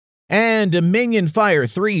And Dominion Fire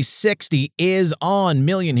 360 is on.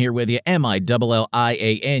 Million here with you.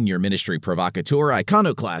 MILLIAN, your ministry provocateur,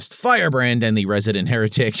 iconoclast, firebrand, and the resident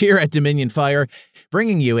heretic here at Dominion Fire,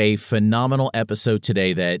 bringing you a phenomenal episode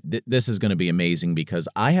today that this is going to be amazing because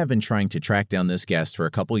I have been trying to track down this guest for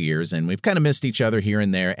a couple years, and we've kind of missed each other here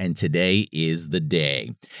and there, and today is the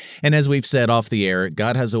day. And as we've said off the air,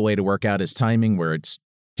 God has a way to work out his timing where it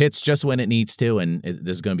hits just when it needs to, and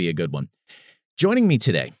this is going to be a good one. Joining me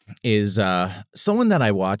today is someone that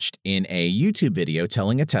I watched in a YouTube video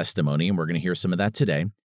telling a testimony, and we're going to hear some of that today,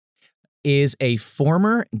 is a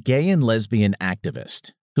former gay and lesbian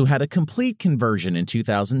activist who had a complete conversion in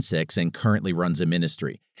 2006 and currently runs a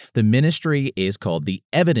ministry. The ministry is called the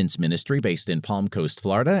Evidence Ministry, based in Palm Coast,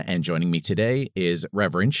 Florida, and joining me today is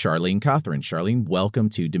Reverend Charlene Cothran. Charlene, welcome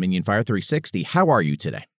to Dominion Fire 360. How are you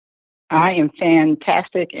today? I am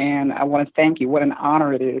fantastic, and I want to thank you. What an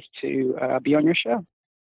honor it is to be on your show.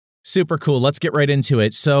 Super cool. Let's get right into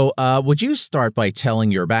it. So would you start by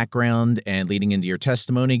telling your background and leading into your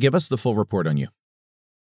testimony? Give us the full report on you.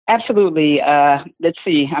 Absolutely. Let's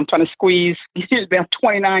see. I'm trying to squeeze about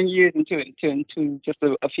 29 years into just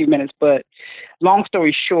a few minutes. But long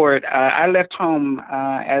story short, I left home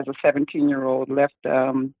as a 17-year-old, left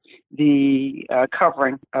the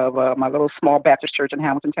covering of my little small Baptist church in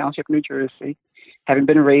Hamilton Township, New Jersey, having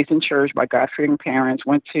been raised in church by God-fearing parents,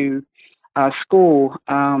 went to school.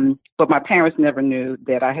 But my parents never knew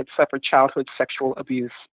that I had suffered childhood sexual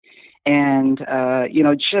abuse. And,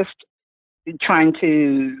 just trying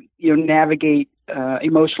to, navigate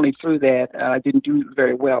emotionally through that, I didn't do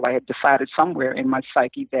very well. I had decided somewhere in my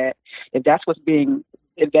psyche that if that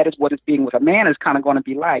is what it's being with a man is kind of going to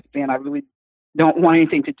be like, then I really don't want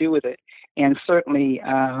anything to do with it. And certainly,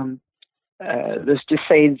 let's just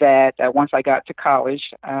say that once I got to college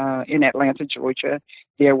in Atlanta, Georgia,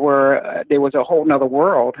 there was a whole nother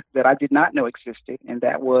world that I did not know existed, and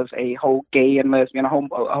that was a whole gay and lesbian, a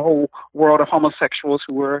whole world of homosexuals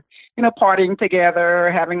who were, partying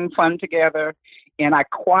together, having fun together, and I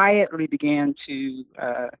quietly began to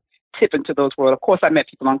tip into those worlds. Of course, I met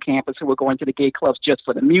people on campus who were going to the gay clubs just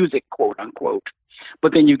for the music, quote unquote,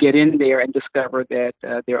 but then you get in there and discover that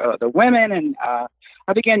there are other women, and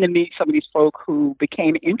I began to meet some of these folk who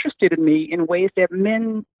became interested in me in ways that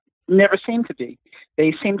men never seemed to be.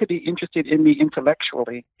 They seemed to be interested in me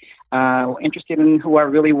intellectually, interested in who I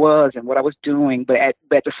really was and what I was doing. But at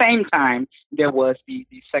the same time, there was the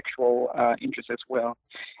sexual interest as well.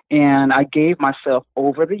 And I gave myself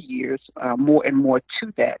over the years more and more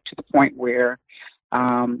to that, to the point where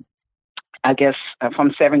I guess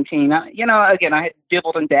from 17, again, I had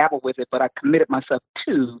dibbled and dabbled with it, but I committed myself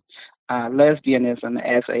to lesbianism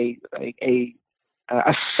as a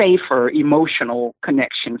safer emotional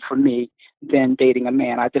connection for me than dating a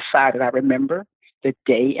man. I remember the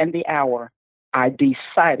day and the hour. I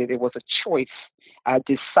decided it was a choice. I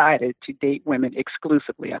decided to date women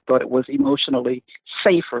exclusively. I thought it was emotionally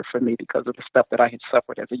safer for me because of the stuff that I had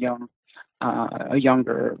suffered as a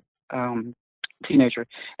younger teenager.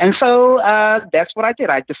 And so that's what I did.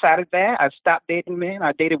 I decided that. I stopped dating men.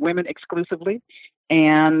 I dated women exclusively.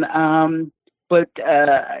 And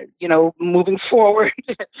moving forward,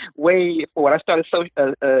 way forward, I started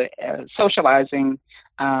socializing,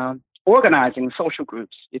 organizing social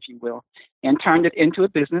groups, if you will, and turned it into a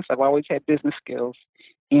business. I've always had business skills,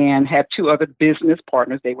 and had two other business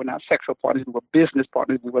partners. They were not sexual partners; we were business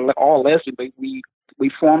partners. We were all lesbian, but we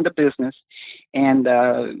formed a business and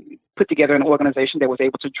put together an organization that was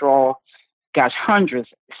able to draw, hundreds,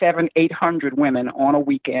 700-800 women on a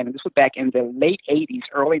weekend. And this was back in the late 80s,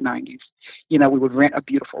 early 90s. We would rent a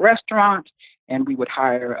beautiful restaurant, and we would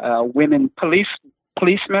hire women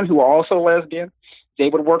policemen who were also lesbian. They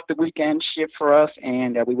would work the weekend shift for us,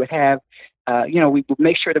 and we would have, we would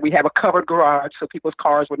make sure that we have a covered garage so people's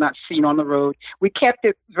cars were not seen on the road. We kept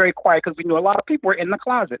it very quiet because we knew a lot of people were in the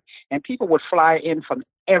closet, and people would fly in from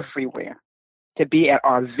everywhere to be at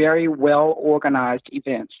our very well-organized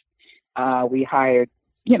events. We hired,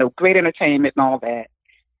 great entertainment and all that.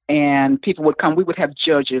 And people would come. We would have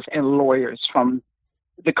judges and lawyers from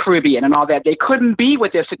the Caribbean and all that. They couldn't be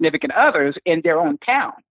with their significant others in their own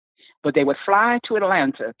town, but they would fly to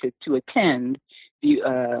Atlanta to attend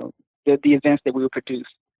the events that we would produce.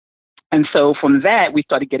 And so from that, we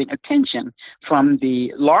started getting attention from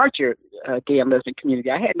the larger gay and lesbian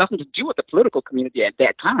community. I had nothing to do with the political community at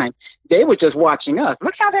that time. They were just watching us.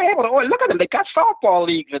 Look how they're able to, look at them. They got softball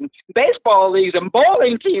leagues and baseball leagues and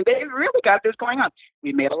bowling teams. They really got this going on.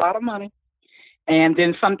 We made a lot of money. And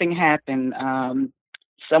then something happened.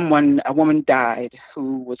 A woman died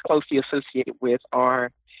who was closely associated with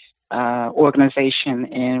our organization,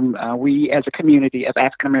 and we, as a community of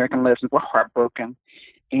African American lesbians, were heartbroken.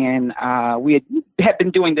 And we had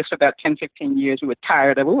been doing this for about 10, 15 years. We were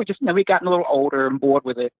tired of it. We were just, we gotten a little older and bored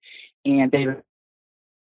with it. And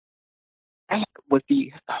I was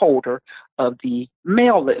the holder of the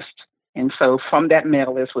mail list. And so from that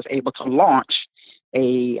mail list was able to launch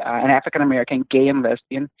an African American gay and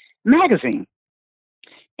lesbian magazine.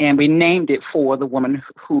 And we named it for the woman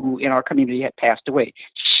who in our community had passed away.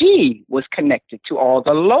 She was connected to all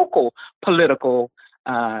the local political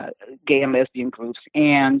gay and lesbian groups.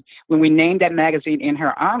 And when we named that magazine in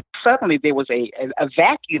her honor, suddenly there was a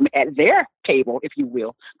vacuum at their table, if you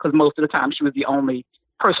will, because most of the time she was the only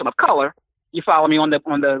person of color. You follow me, on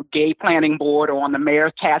the gay planning board or on the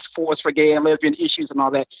mayor's task force for gay and lesbian issues and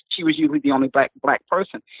all that. She was usually the only black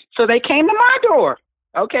person. So they came to my door.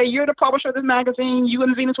 Okay, you're the publisher of this magazine. You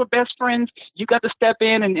and Venus were best friends. You got to step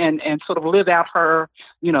in and sort of live out her,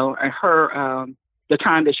 the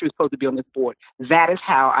time that she was supposed to be on this board. That is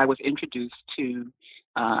how I was introduced to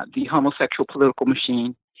the homosexual political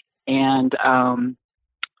machine. And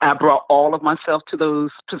I brought all of myself to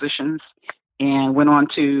those positions and went on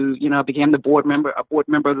to, became a board member of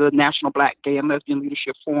the National Black Gay and Lesbian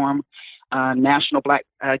Leadership Forum, National Black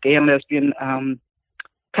Gay and Lesbian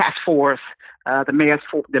Task Force, the mayor's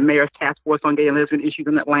task force on gay and lesbian issues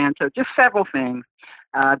in Atlanta, just several things.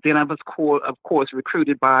 Then I was, of course,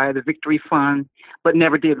 recruited by the Victory Fund, but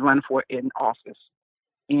never did run for in office.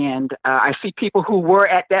 And I see people who were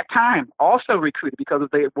at that time also recruited because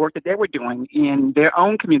of the work that they were doing in their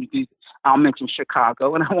own communities. I'll mention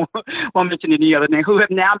Chicago, and I won't mention any other name, who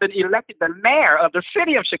have now been elected the mayor of the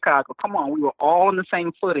city of Chicago. Come on, we were all on the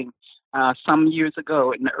same footing some years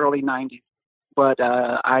ago in the early 90s. But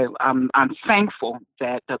I'm thankful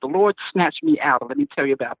that the Lord snatched me out. Let me tell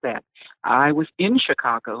you about that. I was in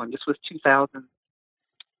Chicago, and this was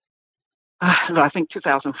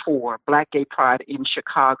 2004, Black Gay Pride in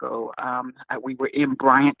Chicago. We were in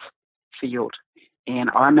Bryant Field, and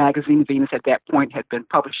our magazine, Venus, at that point had been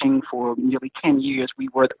publishing for nearly 10 years. We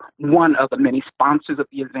were one of the many sponsors of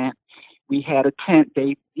the event. We had a tent.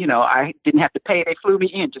 I didn't have to pay. They flew me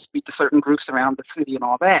in to speak to certain groups around the city and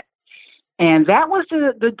all that. And that was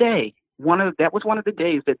the day. That was one of the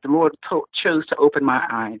days that the Lord chose to open my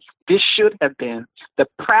eyes. This should have been the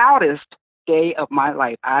proudest day of my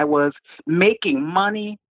life. I was making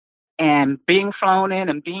money and being flown in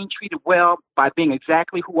and being treated well by being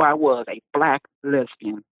exactly who I was, a Black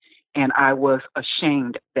lesbian. And I was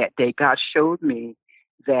ashamed that day. God showed me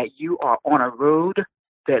that you are on a road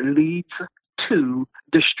that leads to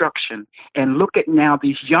destruction. And look at now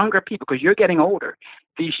these younger people, because you're getting older.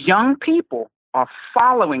 These young people are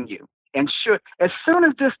following you. And sure, as soon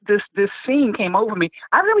as this scene came over me,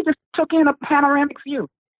 I really just took in a panoramic view.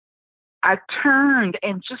 I turned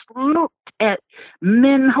and just looked at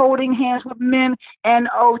men holding hands with men. And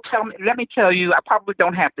let me tell you, I probably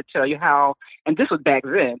don't have to tell you how, and this was back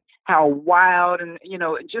then, how wild and,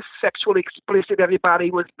 just sexually explicit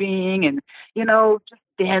everybody was being and, just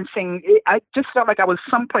dancing. I just felt like I was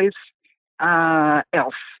someplace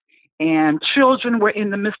else. And children were in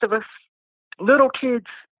the midst of us, little kids.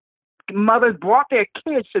 Mothers brought their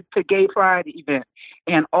kids to Gay Pride event,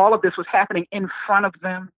 and all of this was happening in front of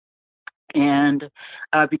them. And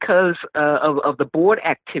because of the board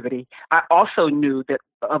activity, I also knew that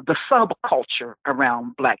of the subculture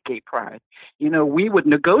around Black Gay Pride. We would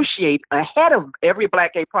negotiate ahead of every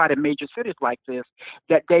Black Gay Pride in major cities like this,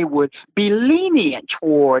 that they would be lenient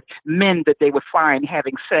toward men that they would find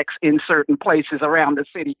having sex in certain places around the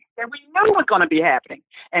city that we knew was going to be happening.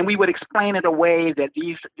 And we would explain it away that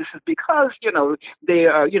this is because, they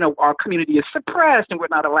are, our community is suppressed and we're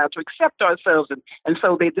not allowed to accept ourselves. And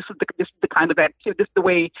so this is the kind of activity, this is the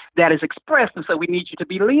way that is expressed. And so we need you to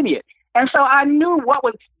be lenient. And so I knew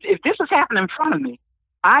if this was happening in front of me,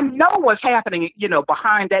 I know what's happening,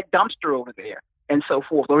 behind that dumpster over there and so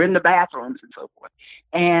forth, or in the bathrooms and so forth.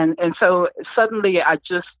 And so suddenly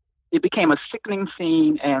it became a sickening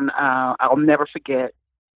scene, and I'll never forget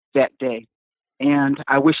that day. And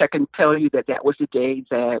I wish I could tell you that was the day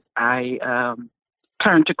that I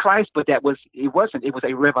turned to Christ, but it wasn't. It was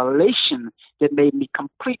a revelation that made me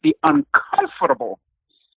completely uncomfortable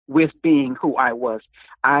with being who I was.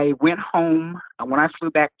 I went home when I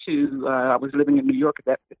flew back to, I was living in New York at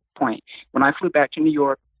that point. When I flew back to New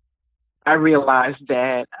York, I realized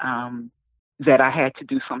that I had to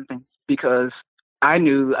do something, because I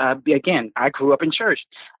knew, again, I grew up in church.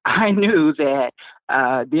 I knew that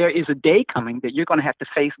there is a day coming that you're going to have to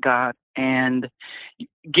face God and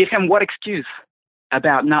give him what excuse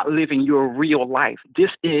about not living your real life.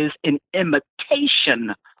 This is an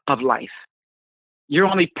imitation of life. You're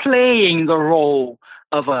only playing the role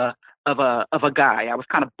of a guy. I was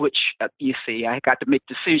kind of butch, you see. I got to make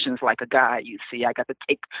decisions like a guy, you see. I got to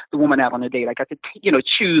take the woman out on a date. I got to,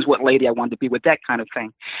 choose what lady I wanted to be with, that kind of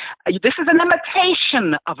thing. This is an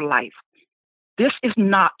imitation of life. This is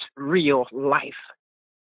not real life.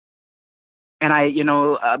 And I,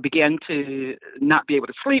 began to not be able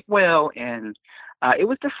to sleep well, and it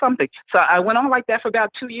was just something. So I went on like that for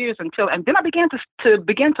about 2 years and then I began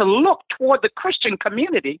to look toward the Christian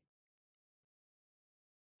community,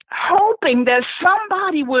 hoping that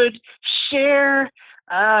somebody would share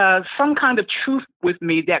some kind of truth with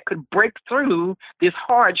me that could break through this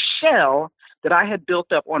hard shell that I had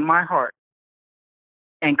built up on my heart,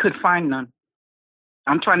 and could find none.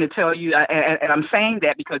 I'm trying to tell you, and I'm saying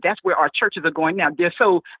that because that's where our churches are going now. They're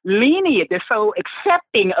so lenient, they're so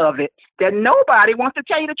accepting of it that nobody wants to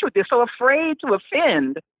tell you the truth. They're so afraid to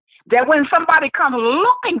offend that when somebody comes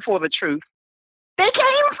looking for the truth, they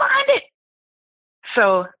can't even find it.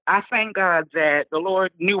 So I thank God that the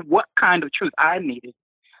Lord knew what kind of truth I needed.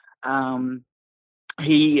 Again,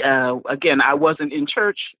 I wasn't in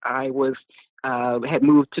church. I had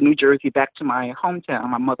moved to New Jersey, back to my hometown.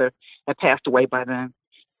 My mother had passed away by then.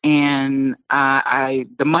 And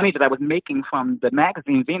the money that I was making from the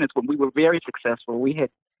magazine Venus, when we were very successful, we had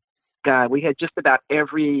just about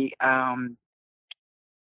every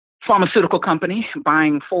pharmaceutical company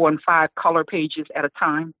buying 4 and 5 color pages at a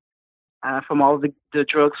time from all the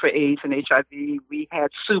drugs for AIDS and HIV. We had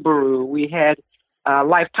Subaru. We had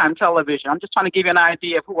Lifetime Television. I'm just trying to give you an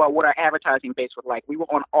idea of what our advertising base was like. We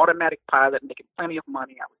were on automatic pilot, making plenty of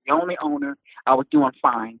money. I was the only owner. I was doing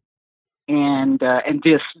fine. And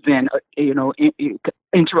this then,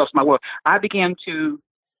 interrupts my work. I began to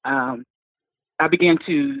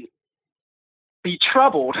be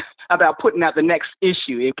troubled about putting out the next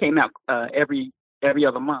issue. It came out every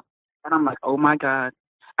other month, and I'm like, oh my God.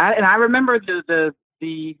 I remember the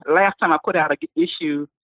last time I put out an issue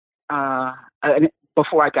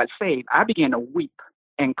before I got saved, I began to weep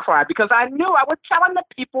and cry because I knew I was telling the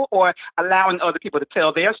people, or allowing other people to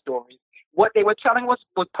tell their stories. What they were telling was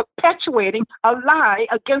perpetuating a lie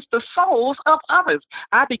against the souls of others.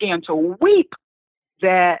 I began to weep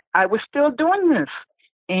that I was still doing this.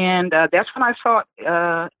 And that's when I sought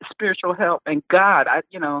spiritual help. And God, I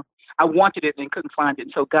wanted it and couldn't find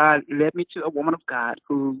it. So God led me to a woman of God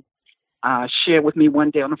who shared with me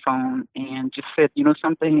one day on the phone and just said,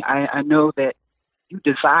 something, I know that you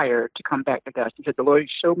desire to come back to God. She said, the Lord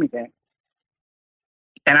showed me that.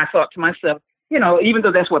 And I thought to myself, even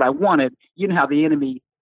though that's what I wanted, you know how the enemy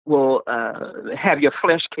will have your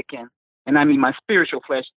flesh kick in. And I mean my spiritual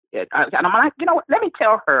flesh. And I'm like, what? Let me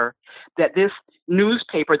tell her that this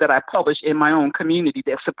newspaper that I publish in my own community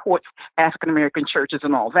that supports African-American churches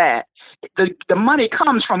and all that, the money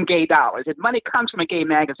comes from gay dollars. The money comes from a gay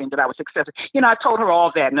magazine that I was successful. I told her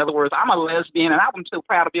all that. In other words, I'm a lesbian, and I'm so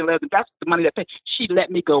proud to be a lesbian. That's the money that pays. She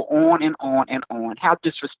let me go on and on and on. How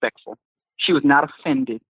disrespectful. She was not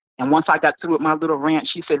offended. And once I got through with my little rant,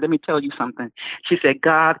 she said, let me tell you something. She said,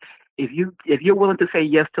 God, if you're willing to say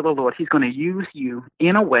yes to the Lord, he's going to use you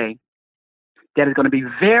in a way that is going to be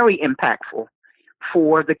very impactful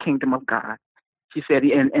for the kingdom of God. She said,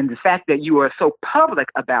 and the fact that you are so public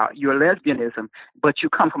about your lesbianism, but you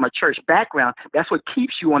come from a church background, that's what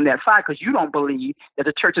keeps you on that side, because you don't believe that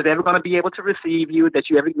the church is ever going to be able to receive you, that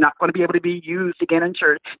you're ever not going to be able to be used again in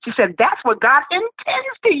church. She said, that's what God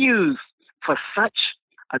intends to use for such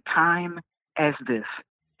a time as this.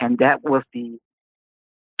 And that was the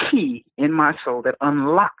key in my soul that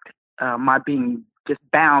unlocked my being just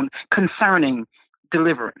bound concerning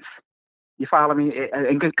deliverance. You follow me?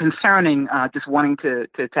 And concerning just wanting to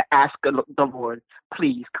ask the Lord,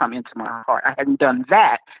 please come into my heart. I hadn't done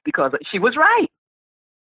that because she was right.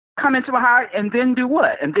 Come into my heart and then do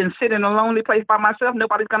what? And then sit in a lonely place by myself?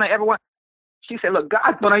 Nobody's going to ever want. She said, look,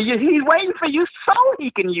 God's going to use you. He's waiting for you so he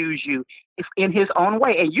can use you in his own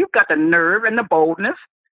way. And you've got the nerve and the boldness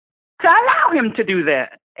to allow him to do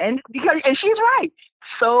that. And she's right.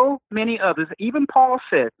 So many others, even Paul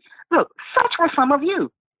said, look, such were some of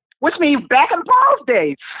you, which means back in Paul's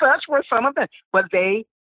day, such were some of them. But they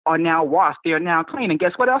are now washed. They are now clean. And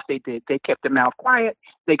guess what else they did? They kept their mouth quiet.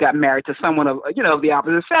 They got married to someone of, the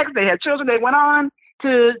opposite sex. They had children. They went on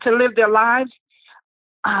to live their lives.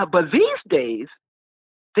 But these days,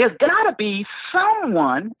 there's got to be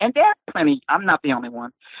someone, and there are plenty, I'm not the only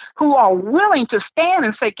one, who are willing to stand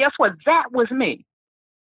and say, guess what? That was me.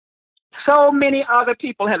 So many other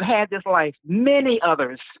people have had this life. Many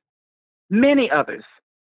others.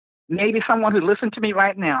 Maybe someone who listened to me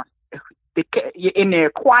right now, in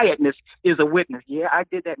their quietness, is a witness. Yeah, I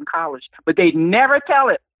did that in college, but they never tell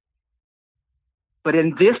it. But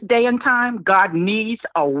in this day and time, God needs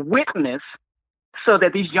a witness so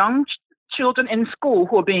that these young children in school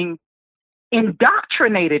who are being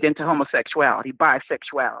indoctrinated into homosexuality,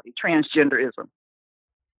 bisexuality, transgenderism,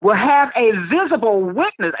 will have a visible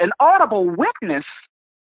witness, an audible witness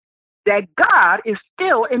that God is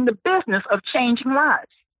still in the business of changing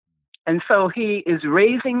lives. And so he is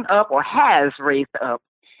raising up, or has raised up,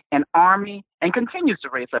 an army, and continues to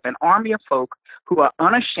raise up an army of folk who are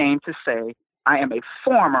unashamed to say, I am a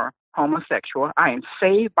former homosexual. I am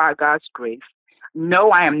saved by God's grace. No,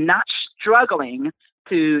 I am not struggling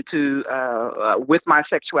with my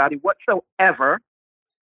sexuality whatsoever.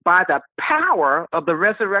 By the power of the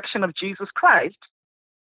resurrection of Jesus Christ,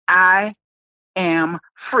 I am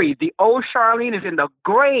free. The old Charlene is in the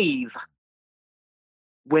grave.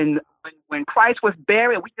 When Christ was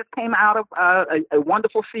buried, we just came out of a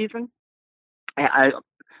wonderful season. I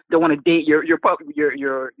don't want to date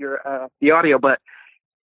the audio, but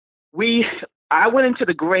I went into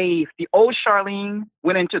the grave. The old Charlene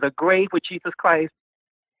went into the grave with Jesus Christ.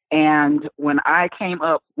 And when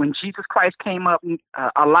Jesus Christ came up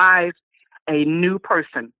alive, a new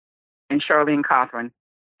person in Charlene Cothran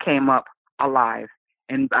came up alive.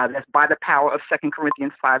 And that's by the power of 2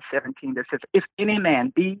 Corinthians 5:17 that says, if any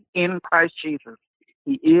man be in Christ Jesus,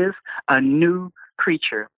 he is a new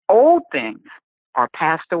creature. Old things are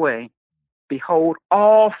passed away. Behold,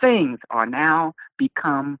 all things are now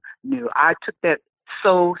become new. I took that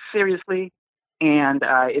so seriously, and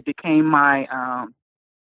it became my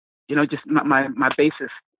just my basis,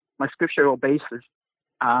 my scriptural basis,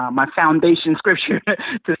 my foundation scripture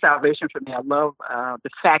to salvation for me. I love the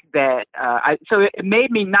fact that so it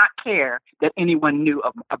made me not care that anyone knew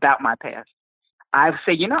about my past. I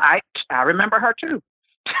say, I remember her too.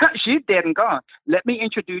 She's dead and gone. Let me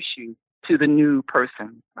introduce you to the new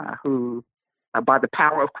person who, by the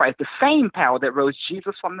power of Christ, the same power that rose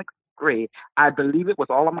Jesus from the grave, I believe it with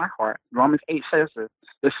all of my heart. Romans 8 says this.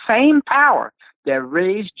 The same power that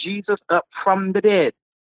raised Jesus up from the dead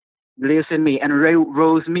lives in me and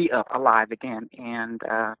rose me up alive again. And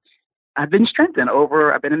I've been strengthened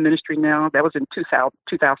I've been in ministry now. That was in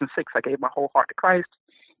 2006. I gave my whole heart to Christ,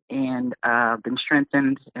 and been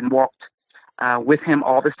strengthened and walked with him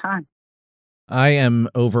all this time. I am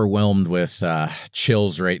overwhelmed with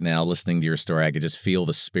chills right now listening to your story. I could just feel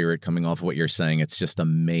the spirit coming off of what you're saying. It's just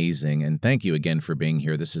amazing. And thank you again for being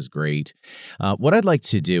here. This is great. What I'd like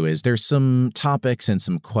to do is there's some topics and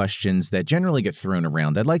some questions that generally get thrown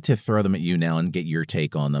around. I'd like to throw them at you now and get your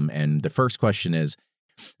take on them. And the first question is,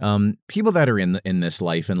 people that are in this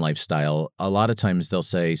life and lifestyle, a lot of times they'll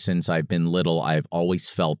say, since I've been little, I've always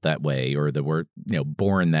felt that way, or the word,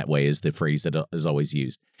 born that way is the phrase that is always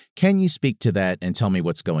used. Can you speak to that and tell me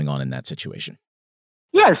what's going on in that situation?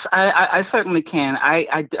 Yes, I certainly can.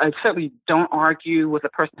 I certainly don't argue with a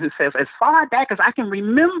person who says, as far back as I can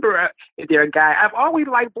remember, if they're a guy, I've always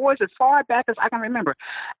liked boys as far back as I can remember.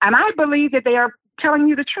 And I believe that they are telling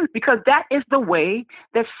you the truth, because that is the way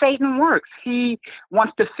that Satan works. He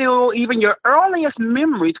wants to fill even your earliest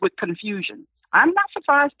memories with confusion. I'm not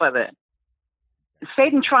surprised by that.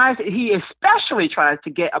 Satan he especially tries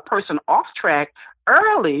to get a person off track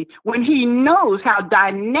early when he knows how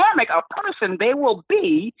dynamic a person they will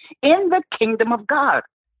be in the kingdom of God.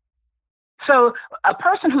 So a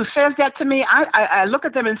person who says that to me, I look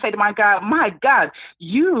at them and say to my God,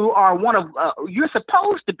 you are you're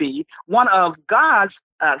supposed to be one of God's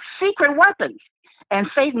secret weapons. And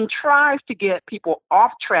Satan tries to get people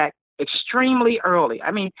off track extremely early. I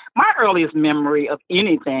mean, my earliest memory of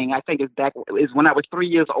anything, I think, is when I was 3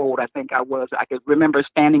 years old. I could remember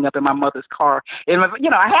standing up in my mother's car. And,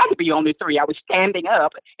 I had to be only 3. I was standing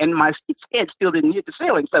up and my head still didn't hit the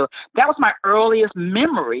ceiling. So that was my earliest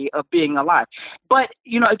memory of being alive. But,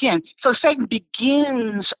 again, so Satan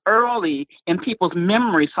begins early in people's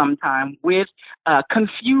memory sometime with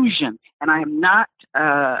confusion. And I am not,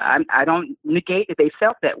 I don't negate that they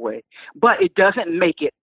felt that way, but it doesn't make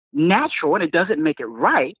it natural, and it doesn't make it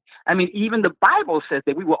right. I mean, even the Bible says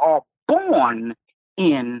that we were all born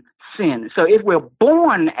in sin. So if we're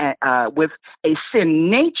born with a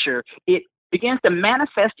sin nature, it begins to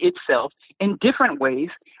manifest itself in different ways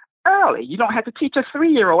early. You don't have to teach a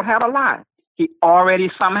 3-year-old how to lie. He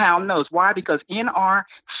already somehow knows. Why? Because in our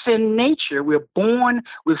sin nature, we're born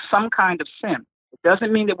with some kind of sin. It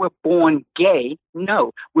doesn't mean that we're born gay.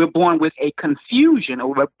 No, we're born with a confusion,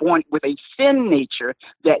 or we're born with a sin nature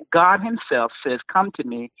that God himself says, come to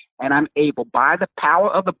me, and I'm able, by the power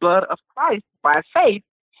of the blood of Christ, by faith,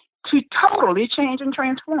 to totally change and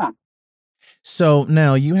transform. So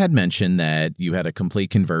now you had mentioned that you had a complete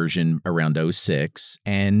conversion around 2006,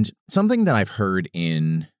 and something that I've heard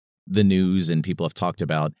in the news and people have talked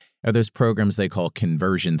about are those programs they call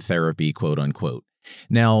conversion therapy, quote unquote.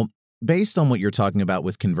 Now, based on what you're talking about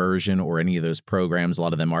with conversion or any of those programs, a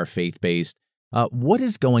lot of them are faith-based. What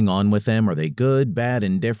is going on with them? Are they good, bad,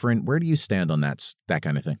 indifferent? Where do you stand on that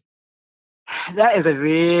kind of thing? That is a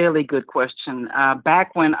really good question.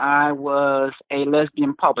 Back when I was a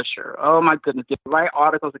lesbian publisher, oh my goodness, they write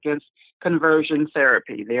articles against conversion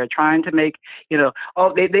therapy. They're trying to make,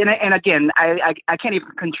 and again, I can't even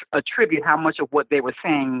attribute how much of what they were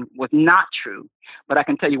saying was not true, but I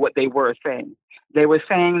can tell you what they were saying. They were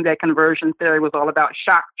saying that conversion theory was all about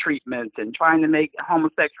shock treatment and trying to make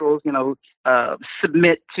homosexuals,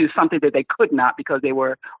 submit to something that they could not because they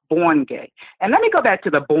were born gay. And let me go back to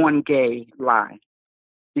the born gay lie,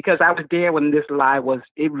 because I was there when this lie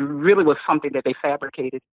it really was something that they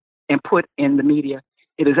fabricated and put in the media.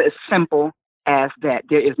 It is as simple as that.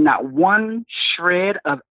 There is not one shred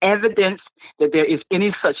of evidence that there is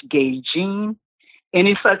any such gay gene.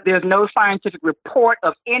 There's no scientific report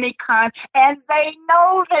of any kind, and they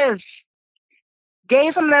know this.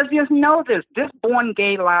 Gays and lesbians know this. This born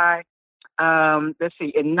gay lie, let's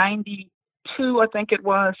see, in 92, I think it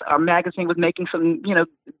was, our magazine was making some,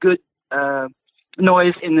 good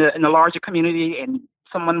noise in the larger community, and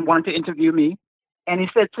someone wanted to interview me. And he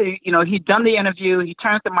said he'd done the interview, he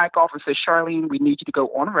turns the mic off and says, "Charlene, we need you to go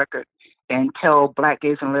on record and tell Black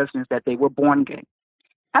gays and lesbians that they were born gay."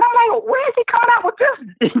 And I'm like, where is he coming out with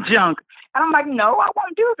this junk? And I'm like, no, I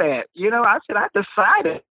won't do that. I said, I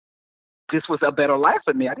decided this was a better life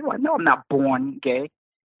for me. I didn't want to know I'm not born gay.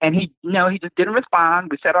 And he just didn't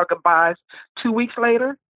respond. We said our goodbyes. 2 weeks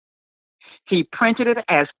later, he printed it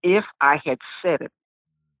as if I had said it.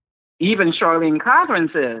 Even Charlene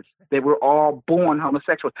Cothran says they were all born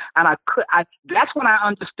homosexuals. And that's when I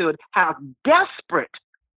understood how desperate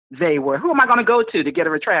they were. Who am I going to go to get a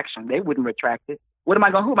retraction? They wouldn't retract it. Who am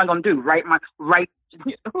I going to do?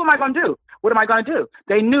 Who am I going to do? What am I going to do?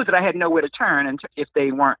 They knew that I had nowhere to turn if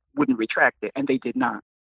they wouldn't retract it, and they did not.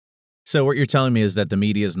 So what you're telling me is that the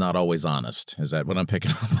media is not always honest. Is that what I'm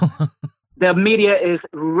picking up on? The media is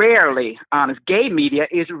rarely honest. Gay media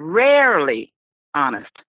is rarely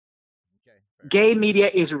honest. Gay media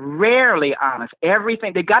is rarely honest.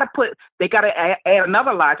 Everything they got to add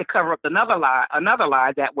another lie to cover up another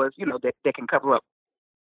lie that was, that they can cover up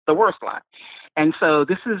the worst lie. And so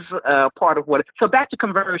this is part of what. So back to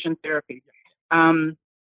conversion therapy.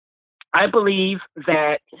 I believe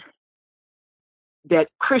that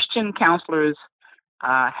Christian counselors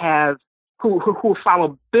who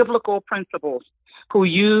follow biblical principles, who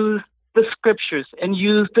use the scriptures and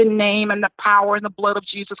use the name and the power and the blood of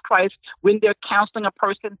Jesus Christ when they're counseling a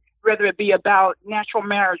person, whether it be about natural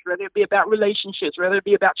marriage, whether it be about relationships, whether it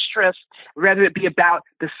be about stress, whether it be about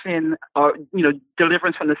the sin or,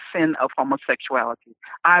 deliverance from the sin of homosexuality.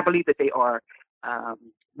 I believe that they are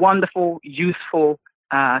wonderful, useful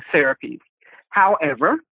therapies.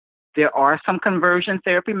 However, there are some conversion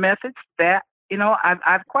therapy methods that,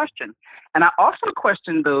 I've questioned. And I also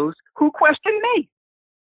question those who question me.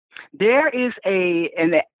 There is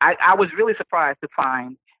I was really surprised to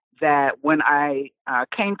find that when I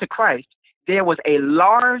came to Christ, there was a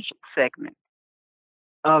large segment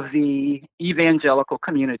of the evangelical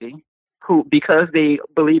community who, because they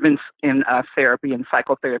believe in therapy and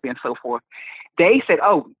psychotherapy and so forth, they said,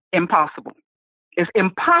 "Oh, impossible. It's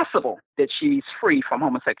impossible that she's free from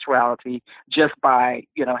homosexuality just by,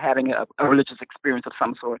 having a religious experience of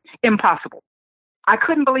some sort. Impossible." I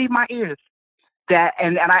couldn't believe my ears.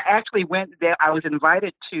 And I actually went there. I was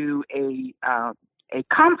invited to a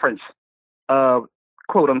conference of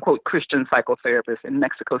quote unquote Christian psychotherapists in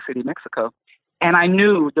Mexico City, Mexico. And I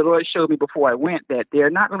knew the Lord showed me before I went that they're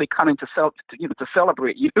not really coming to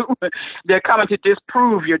celebrate you. They're coming to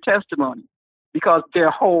disprove your testimony, because their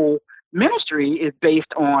whole ministry is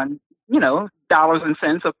based on, dollars and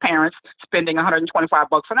cents of parents spending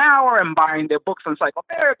 $125 an hour and buying their books on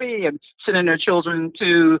psychotherapy and sending their children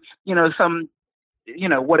to, some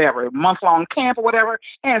whatever, month-long camp or whatever.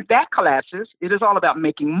 And if that collapses, it is all about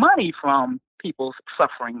making money from people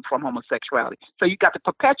suffering from homosexuality. So you got to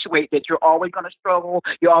perpetuate that you're always going to struggle.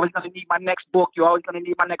 You're always going to need my next book. You're always going to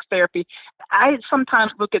need my next therapy. I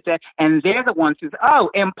sometimes look at that, and they're the ones who say,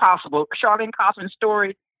 "Oh, impossible. Charlene Cothran's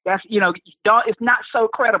story, that's, it's not so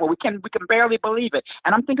credible. We can barely believe it."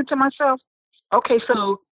 And I'm thinking to myself, okay,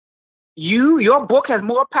 so your book has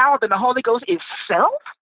more power than the Holy Ghost itself?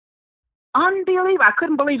 Unbelievable. I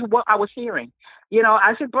couldn't believe what I was hearing.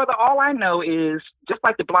 I said, "Brother, all I know is just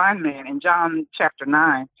like the blind man in John chapter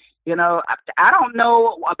 9, I don't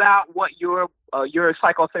know about what your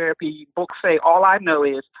psychotherapy books say. All I know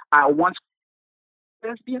is I once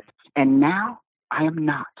was lesbian and now I am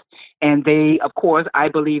not. And they, of course, I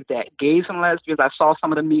believe that gays and lesbians, I saw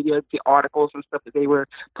some of the media, the articles and stuff that they were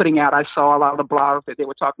putting out. I saw a lot of the blogs that they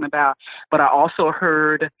were talking about. But I also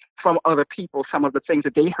heard from other people some of the things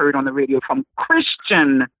that they heard on the radio from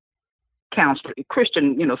Christian counselors,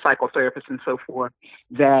 Christian, psychotherapists and so forth,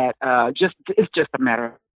 that it's just a matter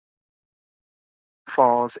of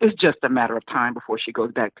falls. It's just a matter of time before she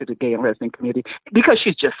goes back to the gay and lesbian community because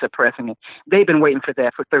she's just suppressing it. They've been waiting for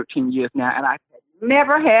that for 13 years now, and I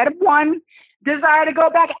never had one desire to go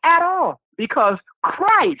back at all because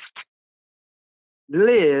Christ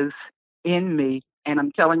lives in me, and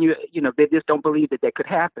I'm telling you, they just don't believe that could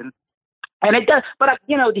happen. And it does. But,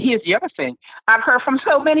 here's the other thing. I've heard from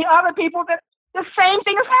so many other people that the same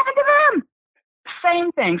thing has happened to them.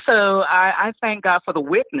 Same thing. So I thank God for the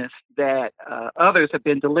witness that others have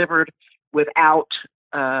been delivered without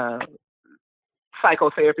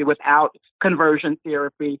psychotherapy, without conversion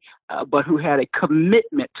therapy, but who had a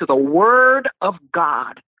commitment to the Word of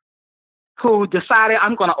God, who decided,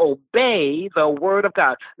 I'm going to obey the Word of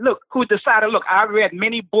God. Who decided, I read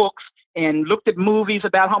many books and looked at movies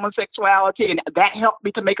about homosexuality, and that helped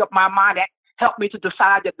me to make up my mind. That helped me to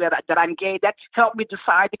decide that I'm gay. That helped me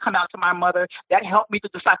decide to come out to my mother. That helped me to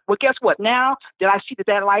decide. Well, guess what? Now that I see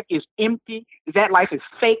that life is empty, that life is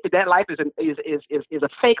fake, that life is a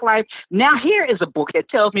fake life. Now here is a book that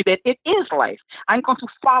tells me that it is life. I'm going to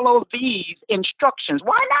follow these instructions.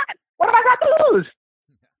 Why not? What have I got to lose?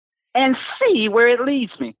 And see where it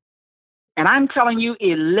leads me. And I'm telling you,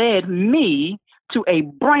 it led me to a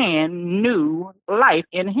brand new life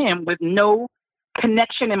in Him with no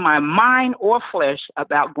connection in my mind or flesh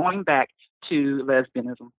about going back to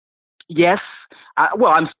lesbianism. Yes,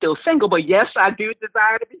 I'm still single, but yes, I do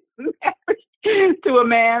desire to be married to a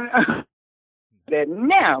man that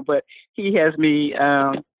now, but he has me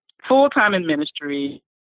full-time in ministry.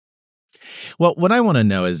 Well, what I want to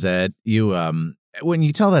know is that you, when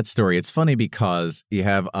you tell that story, it's funny because you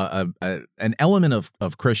have an element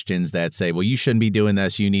of Christians that say, well, you shouldn't be doing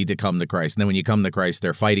this. You need to come to Christ. And then when you come to Christ,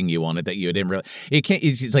 they're fighting you on it that you didn't really,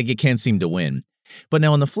 it's like you can't seem to win. But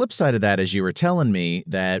now on the flip side of that, as you were telling me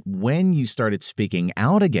that when you started speaking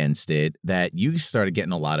out against it, that you started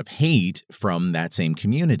getting a lot of hate from that same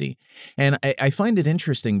community. And I find it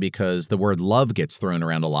interesting because the word love gets thrown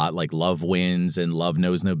around a lot, like love wins and love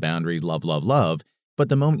knows no boundaries, love, love, love. But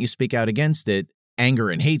the moment you speak out against it, anger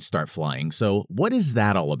and hate start flying. So what is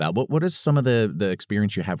that all about? What is some of the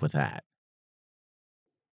experience you have with that?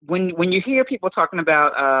 When you hear people talking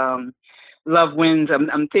about love wins,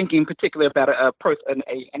 I'm thinking particularly about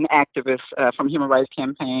an activist from Human Rights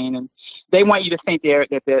Campaign, and they want you to think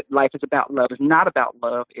that life is about love. It's not about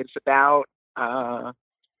love. It's about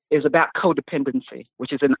codependency,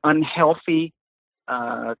 which is an unhealthy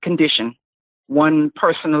condition. One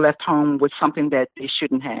person left home with something that they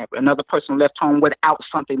shouldn't have. Another person left home without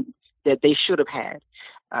something that they should have had.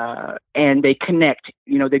 And they connect,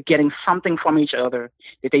 they're getting something from each other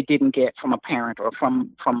that they didn't get from a parent or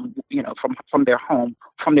from their home,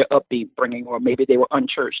 from their upbringing, or maybe they were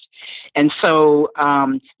unchurched. And so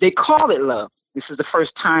they call it love. This is the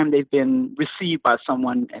first time they've been received by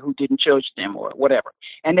someone who didn't judge them or whatever.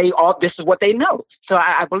 And this is what they know. So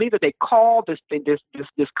I believe that they call this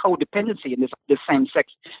codependency and this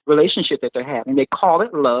same-sex relationship that they're having. They call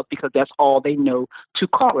it love because that's all they know to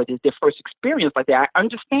call it. Is their first experience like that. I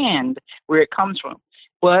understand where it comes from.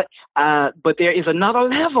 But there is another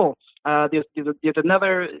level. There's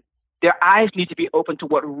another. Their eyes need to be open to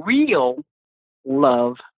what real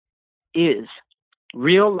love is.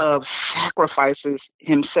 Real love sacrifices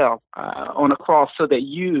himself on a cross so that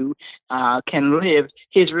you can live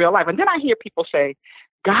his real life. And then I hear people say,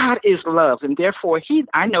 God is love, and therefore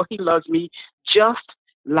I know he loves me just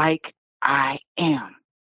like I am.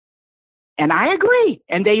 And I agree.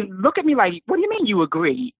 And they look at me like, what do you mean you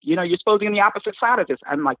agree? You're supposed to be on the opposite side of this.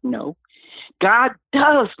 I'm like, no, God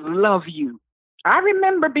does love you. I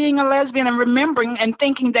remember being a lesbian and remembering and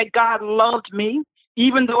thinking that God loved me.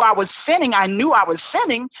 Even though I was sinning, I knew I was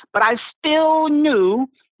sinning, but I still knew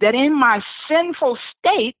that in my sinful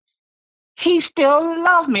state, he still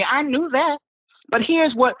loved me. I knew that. But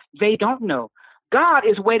here's what they don't know. God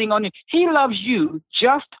is waiting on you. He loves you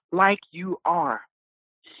just like you are.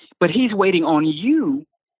 But he's waiting on you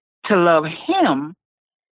to love him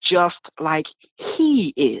just like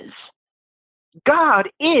he is. God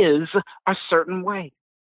is a certain way.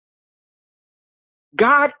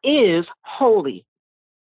 God is holy.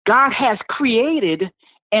 God has created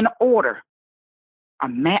an order,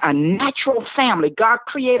 a natural family. God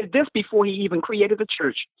created this before he even created the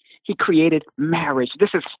church. He created marriage. This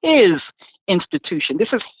is his institution.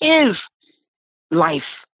 This is his life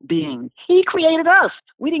beings. He created us.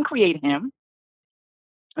 We didn't create him.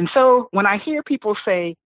 And so when I hear people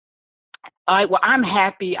say, all right, well, I'm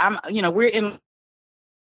happy. We're in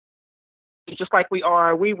just like we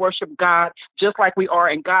are. We worship God just like we are,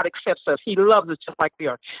 and God accepts us. He loves us just like we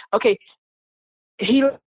are. Okay, He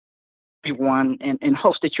loves everyone and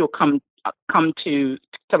hopes that you'll come to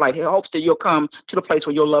light. He hopes that you'll come to the place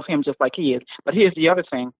where you'll love Him just like He is. But here's the other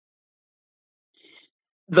thing: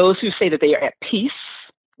 those who say that they are at peace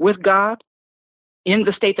with God in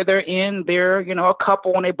the state that they're in, they're a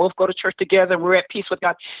couple and they both go to church together. And we're at peace with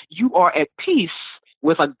God. You are at peace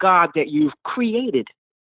with a God that you've created.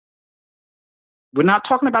 We're not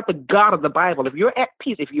talking about the God of the Bible. If you're at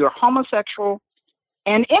peace, if you're homosexual,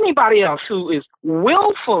 and anybody else who is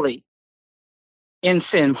willfully in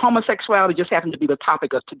sin, homosexuality just happens to be the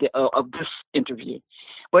topic of this interview.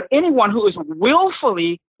 But anyone who is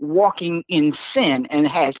willfully walking in sin and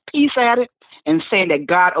has peace at it and saying that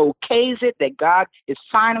God okays it, that God is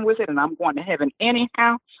fine with it, and I'm going to heaven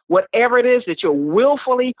anyhow, whatever it is that you're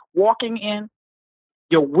willfully walking in,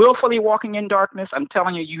 you're willfully walking in darkness. I'm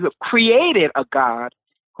telling you, you have created a God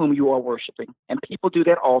whom you are worshiping. And people do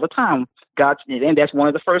that all the time. And that's one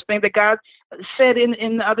of the first things that God said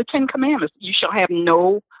in the Ten Commandments. You shall have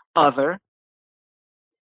no other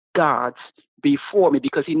gods before me,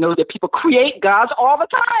 because He knows that people create gods all the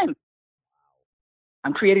time.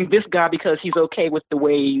 I'm creating this God because He's okay with the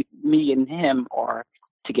way me and Him are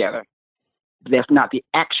together. That's not the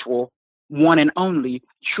actual one and only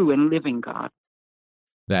true and living God.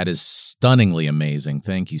 That is stunningly amazing.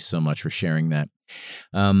 Thank you so much for sharing that.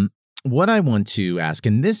 What I want to ask,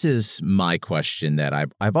 and this is my question that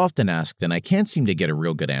I've often asked, and I can't seem to get a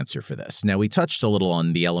real good answer for this. Now, we touched a little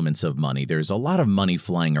on the elements of money. There's a lot of money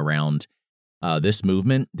flying around this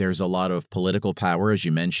movement. There's a lot of political power, as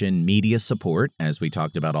you mentioned, media support, as we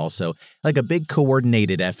talked about also, like a big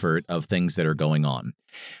coordinated effort of things that are going on.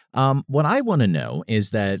 What I want to know is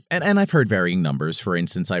that, and I've heard varying numbers. For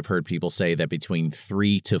instance, I've heard people say that between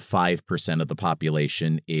 3 to 5% of the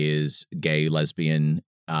population is gay, lesbian.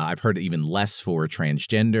 I've heard even less for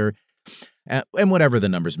transgender. And whatever the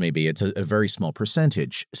numbers may be, it's a very small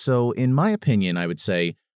percentage. So in my opinion, I would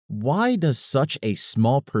say, why does such a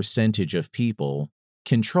small percentage of people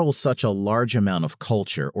control such a large amount of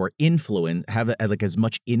culture or have like as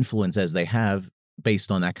much influence as they have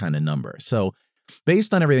based on that kind of number? So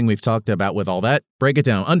based on everything we've talked about with all that, break it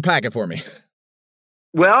down, unpack it for me.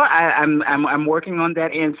 Well, I'm working on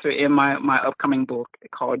that answer in my upcoming book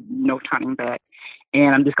called No Turning Back.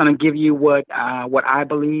 And I'm just going to give you what I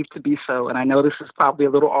believe to be so. And I know this is probably a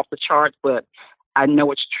little off the charts, but I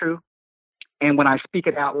know it's true. And when I speak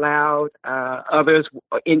it out loud, others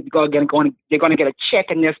they're going to get a check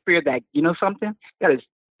in their spirit that, you know something? That is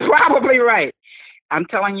probably right. I'm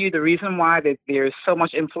telling you, the reason why that there's so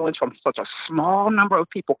much influence from such a small number of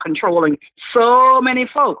people controlling so many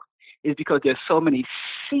folk is because there's so many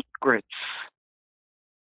secrets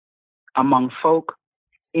among folk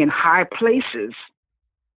in high places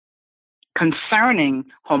concerning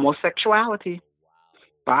homosexuality,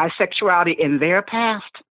 bisexuality in their past.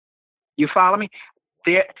 You follow me?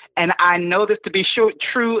 And I know this to be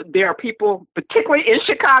true. There are people, particularly in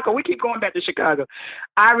Chicago. We keep going back to Chicago.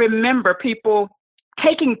 I remember people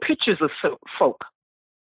taking pictures of folk,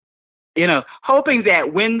 hoping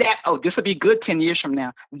that when this will be good 10 years from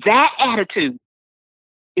now. That attitude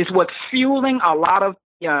is what's fueling a lot of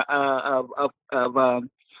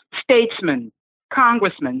statesmen,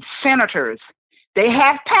 congressmen, senators. They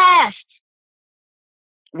have passed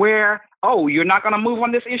where, you're not going to move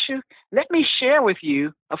on this issue? Let me share with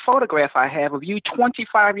you a photograph I have of you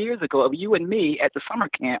 25 years ago, of you and me at the summer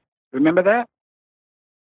camp. Remember that?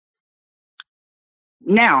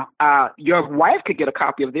 Now, your wife could get a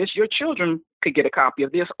copy of this. Your children could get a copy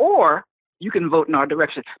of this, or you can vote in our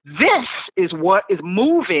direction. This is what is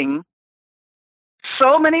moving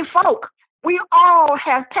so many folk. We all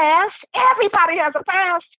have past. Everybody has a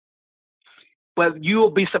past. But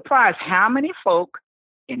you'll be surprised how many folk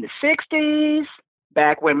in the 60s,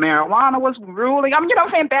 back when marijuana was ruling,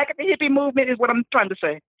 back at the hippie movement is what I'm trying to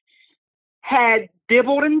say, had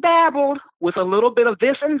dibbled and dabbled with a little bit of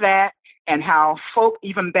this and that, and how folk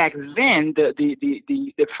even back then,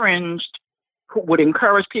 the fringed, would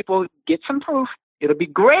encourage people, get some proof. It'll be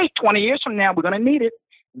great 20 years from now. We're going to need it.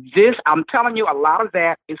 This, I'm telling you, a lot of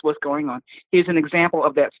that is what's going on. Here's an example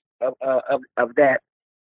of that, of that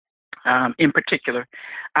in particular.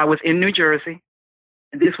 I was in New Jersey.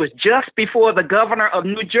 This was just before the governor of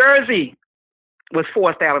New Jersey was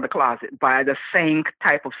forced out of the closet by the same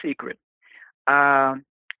type of secret. A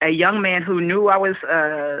young man who knew who I was,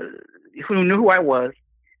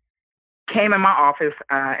 came in my office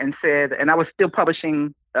and said, and I was still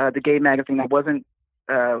publishing the gay magazine. I wasn't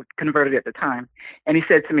converted at the time. And he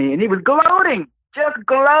said to me, and he was gloating, just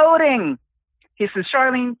gloating. He says,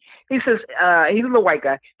 Charlene, he says, he's a little white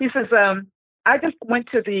guy. He says, I just went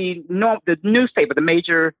to the newspaper, the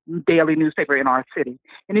major daily newspaper in our city.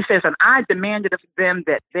 And he says, and I demanded of them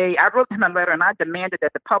that I wrote him a letter and I demanded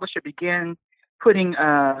that the publisher begin putting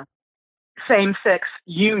same-sex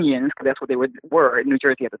unions, because that's what they were in New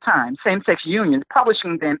Jersey at the time, same-sex unions,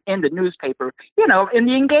 publishing them in the newspaper, in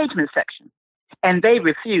the engagement section. And they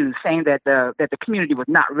refused, saying that the community was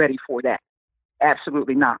not ready for that.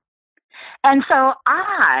 Absolutely not. And so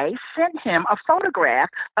I sent him a photograph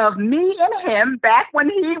of me and him back when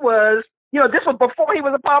he was, this was before he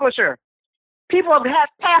was a publisher. People have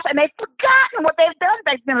passed and they've forgotten what they've done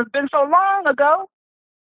back then. It's been so long ago.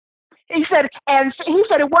 He said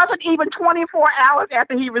it wasn't even 24 hours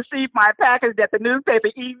after he received my package that the newspaper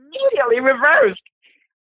immediately reversed.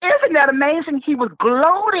 Isn't that amazing? He was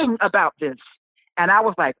gloating about this. And I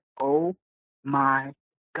was like, oh my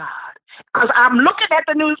God. Because I'm looking at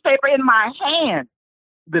the newspaper in my hand,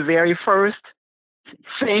 the very first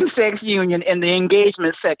same-sex union in the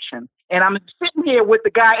engagement section. And I'm sitting here with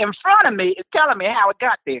the guy in front of me telling me how it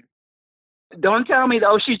got there. Don't tell me,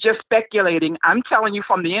 though, she's just speculating. I'm telling you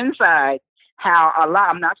from the inside how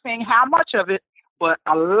I'm not saying how much of it, but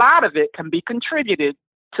a lot of it can be contributed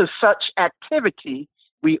to such activity.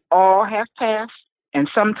 We all have past, and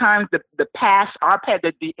sometimes the past,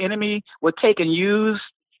 that the enemy will take and use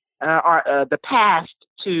the past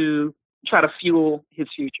to try to fuel his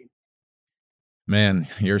future. Man,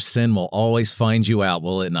 your sin will always find you out,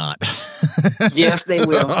 will it not? Yes, they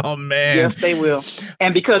will. Oh, man. Yes, they will.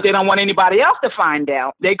 And because they don't want anybody else to find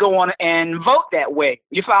out, they go on and vote that way.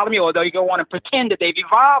 You follow me? Or they go on and pretend that they've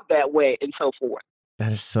evolved that way and so forth.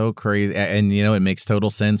 That is so crazy. And, it makes total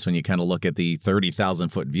sense when you kind of look at the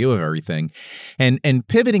 30,000-foot view of everything. And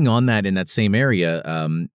pivoting on that in that same area,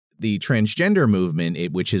 the transgender movement,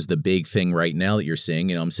 which is the big thing right now that you're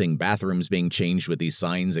seeing, I'm seeing bathrooms being changed with these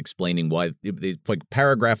signs explaining why, it's like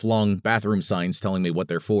paragraph-long bathroom signs telling me what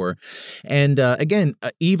they're for. And again,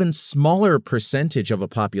 even smaller percentage of a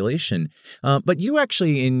population. But you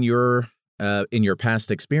actually, in your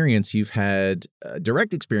past experience, you've had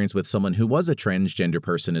direct experience with someone who was a transgender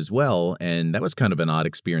person as well, and that was kind of an odd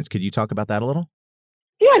experience. Could you talk about that a little?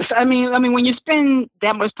 Yes, I mean, when you spend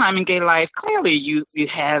that much time in gay life, clearly you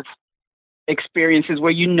have experiences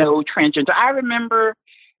where transgender. I remember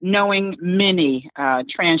knowing many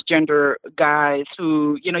transgender guys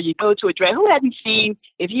who, you go to a drag. Who hadn't seen,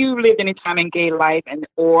 if you lived any time in gay life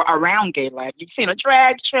or around gay life, you've seen a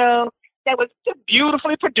drag show that was just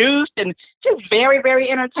beautifully produced and just very,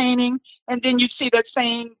 very entertaining. And then you'd see that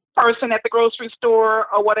same person at the grocery store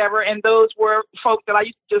or whatever, and those were folks that I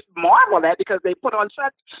used to just marvel at because they put on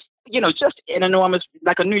such, just an enormous,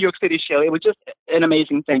 like a New York City show. It was just an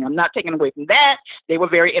amazing thing. I'm not taking away from that. They were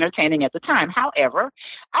very entertaining at the time. However,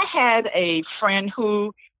 I had a friend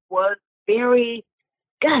who was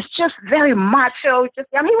just very macho. He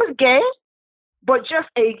was gay, but just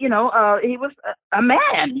he was a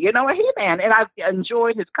man, a he-man. And I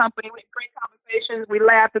enjoyed his company. We had great conversations. We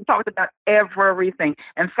laughed and talked about everything.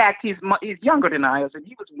 In fact, he's younger than I was, and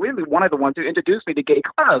he was really one of the ones who introduced me to gay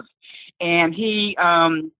clubs. And he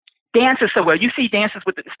dances so well. You see Dancing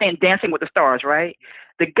with the Stars, right?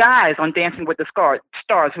 The guys on Dancing with the Stars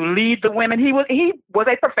who lead the women, he was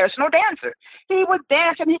a professional dancer. He would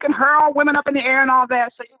dance and he can hurl women up in the air and all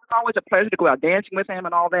that. So it was always a pleasure to go out dancing with him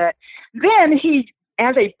and all that. Then he,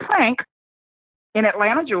 as a prank in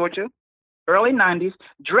Atlanta, Georgia, early 90s,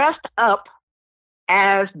 dressed up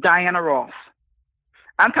as Diana Ross.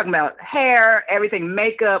 I'm talking about hair, everything,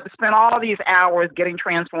 makeup, spent all these hours getting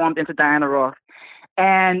transformed into Diana Ross.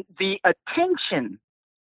 And the attention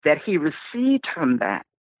that he received from that,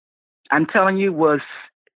 I'm telling you, was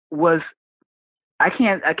I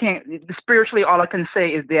can't spiritually, all I can say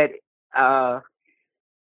is that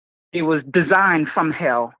it was designed from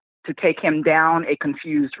hell to take him down a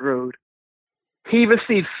confused road. He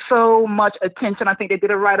received so much attention. I think they did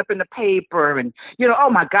it right up in the paper and, oh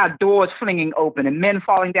my God, doors flinging open and men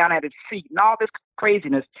falling down at his feet and all this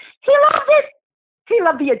craziness. He loved it. He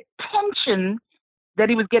loved the attention that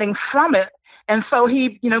he was getting from it. And so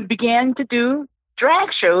he, began to do drag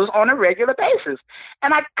shows on a regular basis.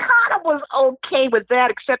 And I kind of was okay with that,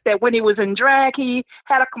 except that when he was in drag, he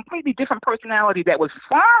had a completely different personality that was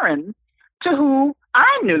foreign to who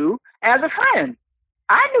I knew as a friend.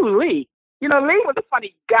 I knew Lee. Lee was a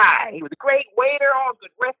funny guy. He was a great waiter on good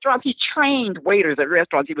restaurants. He trained waiters at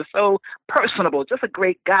restaurants. He was so personable, just a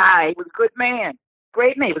great guy. He was a good man.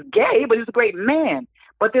 Great man. He was gay, but he was a great man.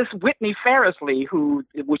 But this Whitney Ferrisley,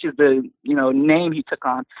 which is the name he took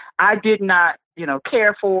on, I did not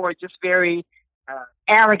care for. Just very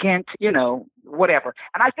arrogant, whatever.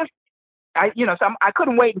 And I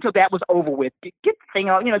couldn't wait until that was over with. Get the thing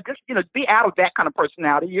out, just be out of that kind of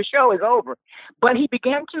personality. Your show is over. But he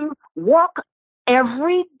began to walk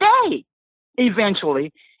every day,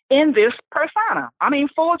 eventually, in this persona. I mean,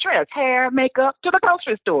 full dress, hair, makeup, to the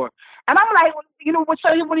grocery store. And I'm like,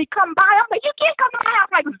 so when he come by, I'm like, you can't come to my house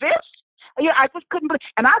like this. I just couldn't believe.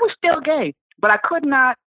 And I was still gay, but I could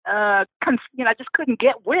not, I just couldn't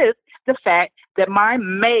get with the fact that my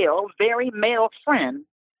very male friend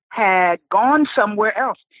had gone somewhere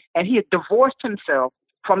else, and he had divorced himself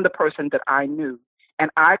from the person that I knew.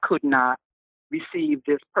 And I could not receive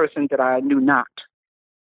this person that I knew not.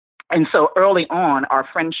 And so early on, our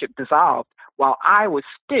friendship dissolved while I was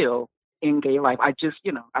still in gay life. I just,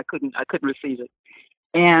 I couldn't receive it.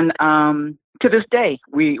 And to this day,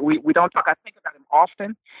 we don't talk. I think about him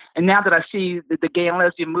often. And now that I see the gay and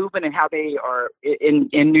lesbian movement and how they are in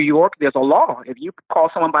New York, there's a law. If you call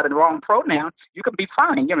someone by the wrong pronoun, you can be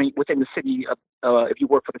fined. Within the city of, if you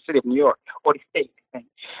work for the city of New York or the state,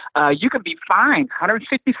 you can be fined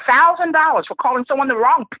 $150,000 for calling someone the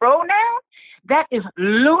wrong pronoun. That is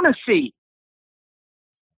lunacy.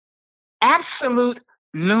 Absolute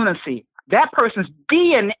lunacy. That person's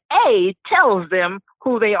DNA tells them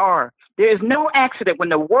who they are. There is no accident when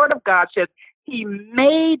the Word of God says He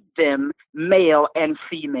made them male and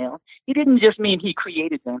female. He didn't just mean He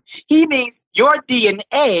created them. He means your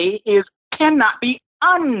DNA cannot be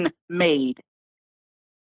unmade.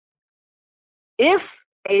 If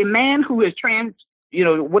a man who is trans,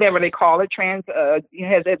 whatever they call it,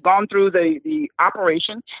 has gone through the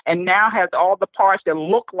operation and now has all the parts that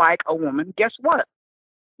look like a woman, guess what?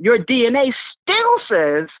 Your DNA still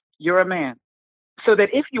says you're a man. So that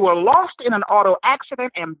if you were lost in an auto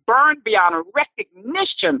accident and burned beyond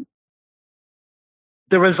recognition,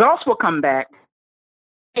 the results will come back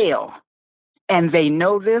pale. And they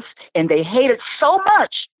know this, and they hate it so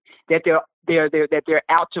much that they're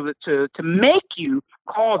out to make you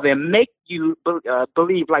make you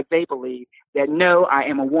believe like they believe that no, I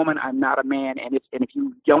am a woman, I'm not a man, and if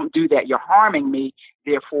you don't do that, you're harming me.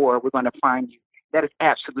 Therefore, we're going to find you. That is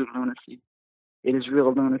absolute lunacy. It is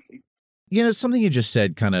real lunacy. Something you just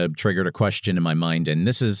said kind of triggered a question in my mind, and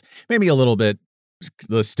this is maybe a little bit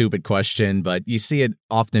a stupid question, but you see it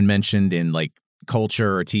often mentioned in like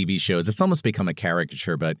culture or TV shows. It's almost become a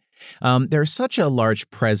caricature, but there's such a large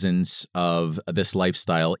presence of this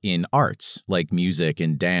lifestyle in arts, like music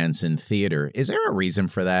and dance and theater. Is there a reason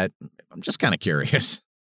for that? I'm just kind of curious.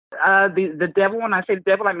 The devil, when I say the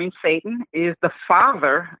devil, I mean Satan, is the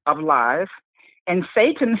father of lies. And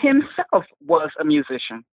Satan himself was a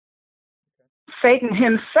musician. Satan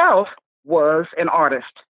himself was an artist.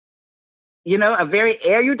 A very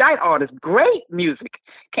erudite artist, great music.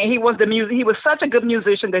 He was such a good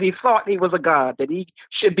musician that he thought he was a god, that he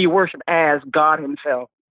should be worshipped as God himself,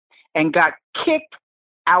 and got kicked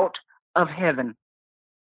out of heaven.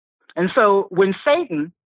 And so when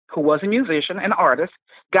Satan, who was a musician, an artist,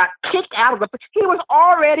 got kicked out of he was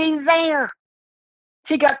already there.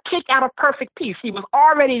 He got kicked out of perfect peace. He was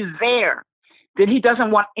already there. That he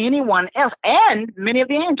doesn't want anyone else. And many of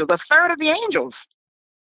the angels, a third of the angels,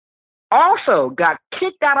 also got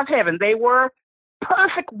kicked out of heaven. They were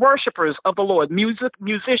perfect worshipers of the Lord,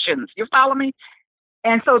 musicians. You follow me?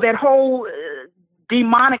 And so that whole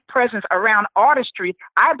demonic presence around artistry,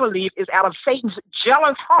 I believe, is out of Satan's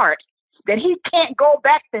jealous heart that he can't go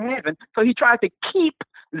back to heaven. So he tries to keep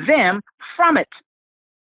them from it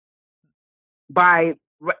by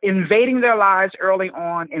invading their lives early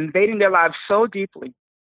on, invading their lives so deeply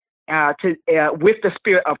with the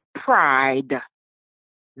spirit of pride.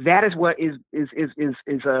 That is what is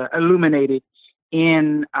illuminated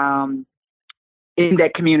in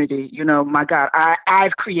that community. My God,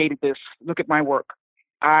 I've created this. Look at my work.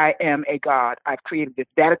 I am a God. I've created this.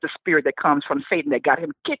 That is the spirit that comes from Satan that got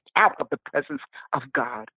him kicked out of the presence of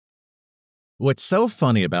God. What's so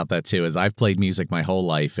funny about that, too, is I've played music my whole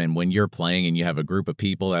life, and when you're playing and you have a group of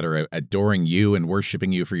people that are adoring you and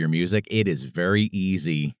worshiping you for your music, it is very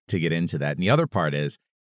easy to get into that. And the other part is,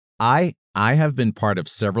 I have been part of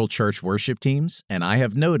several church worship teams, and I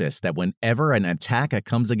have noticed that whenever an attack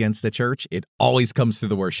comes against the church, it always comes through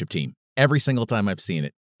the worship team. Every single time I've seen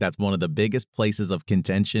it. That's one of the biggest places of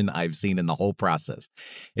contention I've seen in the whole process.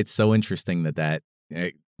 It's so interesting that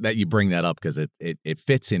you bring that up because it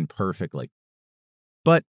fits in perfectly.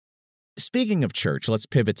 But speaking of church, let's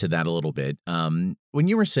pivot to that a little bit. When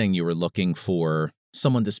you were saying you were looking for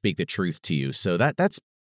someone to speak the truth to you, so that's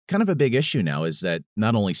kind of a big issue now is that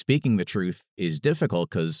not only speaking the truth is difficult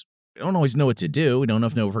because we don't always know what to do. We don't know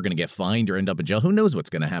if we're going to get fined or end up in jail. Who knows what's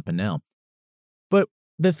going to happen now? But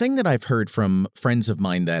the thing that I've heard from friends of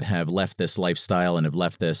mine that have left this lifestyle and have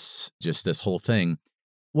left this whole thing,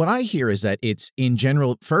 what I hear is that it's in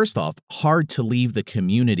general, first off, hard to leave the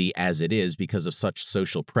community as it is because of such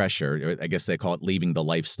social pressure. I guess they call it leaving the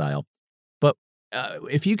lifestyle. But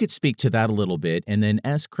if you could speak to that a little bit, and then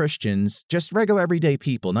as Christians, just regular everyday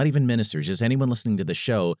people, not even ministers, just anyone listening to the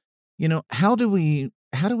show, how do we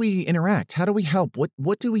interact? How do we help?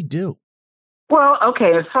 What do we do? Well,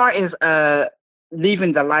 okay, as far as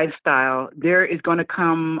leaving the lifestyle, there is going to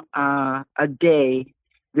come a day,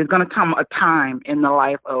 there's going to come a time in the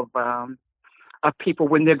life of people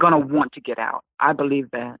when they're going to want to get out. I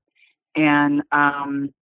believe that. And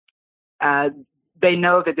they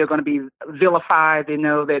know that they're going to be vilified. They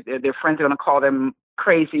know that their friends are going to call them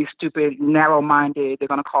crazy, stupid, narrow-minded. They're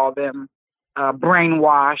going to call them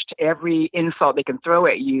brainwashed. Every insult they can throw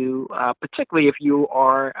at you, particularly if you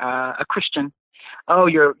are a Christian. Oh,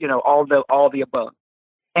 you're, all the above.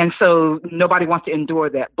 And so nobody wants to endure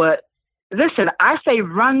that. But listen, I say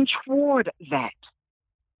run toward that.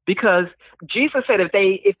 Because Jesus said, if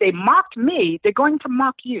they mocked me, they're going to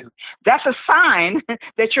mock you. That's a sign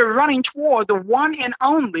that you're running toward the one and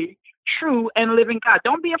only true and living God.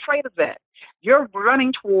 Don't be afraid of that. You're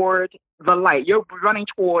running toward the light. You're running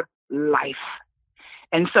toward life.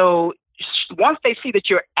 And so once they see that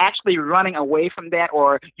you're actually running away from that,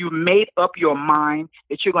 or you made up your mind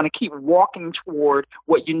that you're going to keep walking toward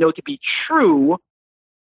what you know to be true,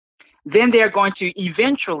 then they're going to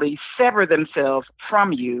eventually sever themselves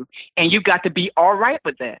from you, and you've got to be all right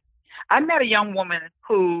with that. I met a young woman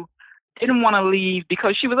who didn't want to leave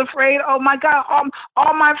because she was afraid, oh my God,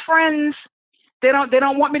 all my friends, they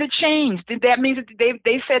don't want me to change. That means that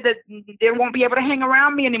they said that they won't be able to hang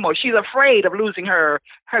around me anymore. She's afraid of losing her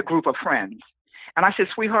group of friends. And I said,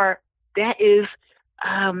 sweetheart, that is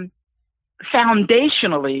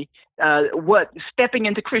foundationally what stepping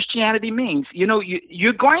into Christianity means.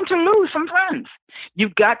 You're going to lose some friends.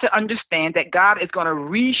 You've got to understand that God is going to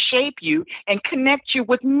reshape you and connect you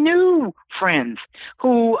with new friends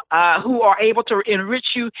who are able to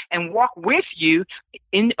enrich you and walk with you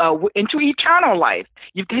into eternal life.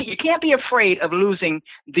 You can't be afraid of losing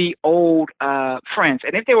the old friends.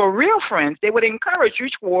 And if they were real friends, they would encourage you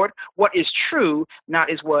toward what is true, not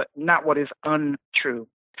what is untrue.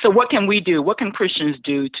 So what can we do? What can Christians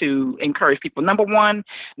do to encourage people? Number one,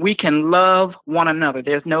 we can love one another.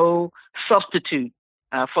 There's no substitute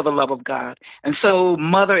for the love of God. And so,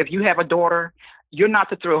 mother, if you have a daughter, you're not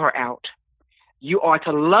to throw her out. You are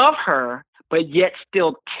to love her, but yet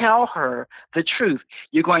still tell her the truth.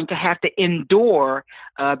 You're going to have to endure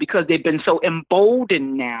because they've been so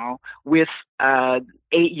emboldened now with 8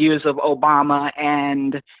 years of Obama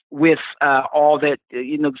and with all that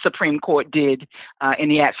the Supreme Court did in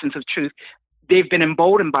the absence of truth. They've been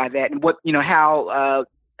emboldened by that, and how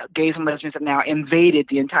gays and lesbians have now invaded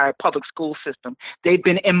the entire public school system. They've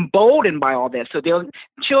been emboldened by all that. So their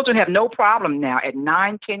children have no problem now at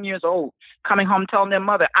 9, 10 years old coming home telling their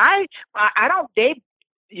mother, I don't date,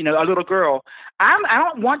 a little girl. I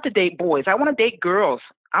don't want to date boys. I want to date girls.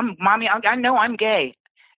 Mommy, I know I'm gay.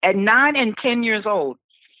 At 9 and 10 years old.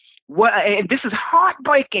 And this is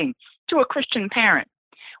heartbreaking to a Christian parent.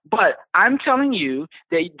 But I'm telling you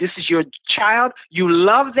that this is your child. You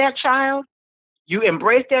love that child. You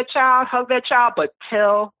embrace that child, hug that child, but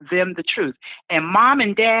tell them the truth. And mom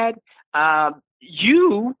and dad,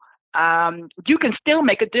 you can still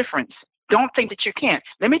make a difference. Don't think that you can't.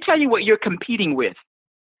 Let me tell you what you're competing with.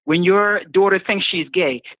 When your daughter thinks she's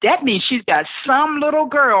gay, that means she's got some little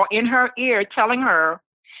girl in her ear telling her,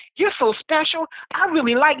 you're so special. I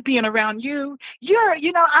really like being around you.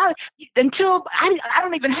 I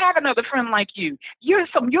don't even have another friend like you. You're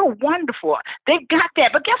wonderful. They got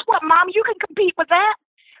that. But guess what, Mom? You can compete with that.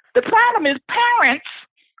 The problem is parents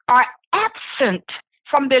are absent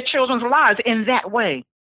from their children's lives in that way.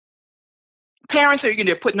 Parents are,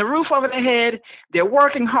 they're putting the roof over their head. They're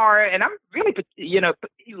working hard. And I'm really,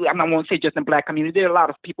 I won't say just in the Black community. There are a lot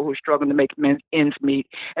of people who are struggling to make ends meet.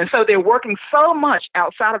 And so they're working so much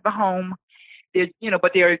outside of the home.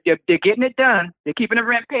 But they're getting it done. They're keeping the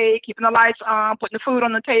rent paid, keeping the lights on, putting the food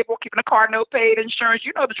on the table, keeping the car note paid, insurance.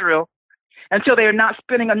 You know the drill. Until they're not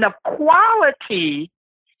spending enough quality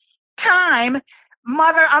time.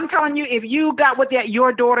 Mother, I'm telling you, if you got with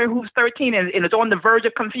your daughter who's 13 and is on the verge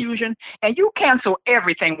of confusion, and you cancel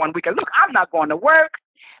everything one weekend, look, I'm not going to work.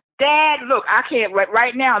 Dad, look, I can't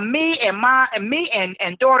right now. Me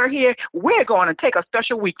and daughter here, we're going to take a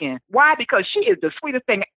special weekend. Why? Because she is the sweetest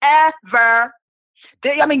thing ever.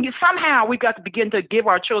 Somehow we got to begin to give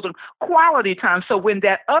our children quality time. So when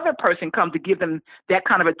that other person comes to give them that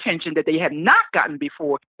kind of attention that they have not gotten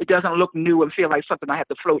before, it doesn't look new and feel like something I have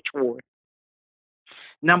to float toward.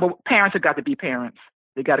 Parents have got to be parents.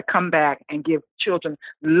 They got to come back and give children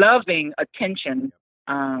loving attention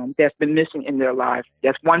that's been missing in their lives.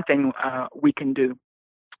 That's one thing we can do.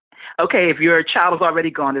 Okay, if your child is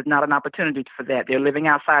already gone, there's not an opportunity for that. They're living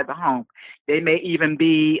outside the home. They may even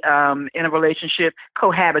be in a relationship,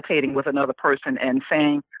 cohabitating with another person and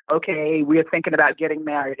saying, okay, we're thinking about getting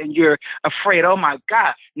married. And you're afraid, oh, my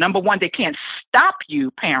God. Number one, they can't stop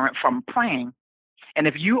you, parent, from praying. And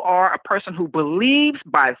if you are a person who believes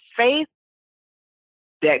by faith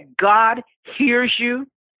that God hears you,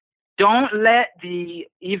 don't let the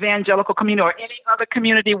evangelical community or any other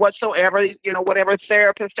community whatsoever, whatever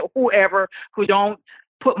therapist or whoever who don't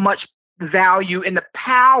put much value in the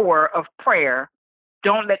power of prayer,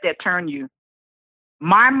 don't let that turn you.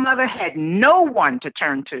 My mother had no one to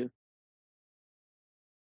turn to.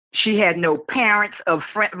 She had no parents of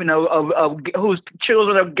friends, of whose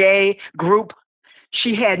children of gay group.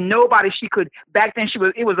 She had nobody she could. Back then,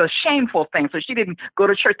 it was a shameful thing, so she didn't go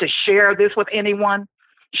to church to share this with anyone.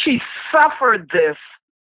 She suffered this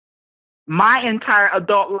my entire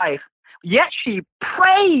adult life. Yet she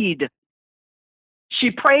prayed.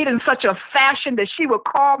 She prayed in such a fashion that she would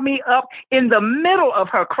call me up in the middle of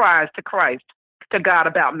her cries to Christ, to God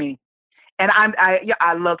about me. And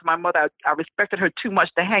I loved my mother. I respected her too much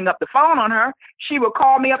to hang up the phone on her. She would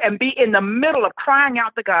call me up and be in the middle of crying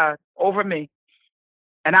out to God over me.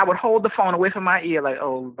 And I would hold the phone away from my ear like,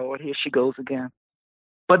 oh, Lord, here she goes again.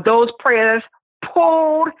 But those prayers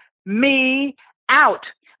pulled me out.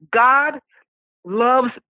 God loves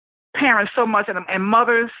parents so much, and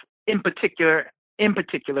mothers in particular.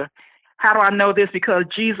 How do I know this? Because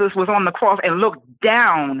Jesus was on the cross and looked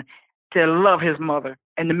down to love his mother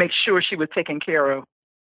and to make sure she was taken care of.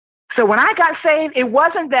 So when I got saved, it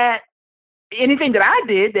wasn't that anything that I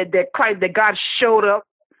did that God showed up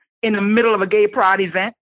in the middle of a gay pride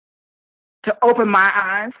event to open my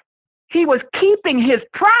eyes. He was keeping his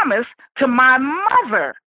promise to my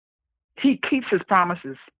mother. He keeps his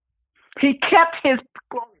promises. He kept his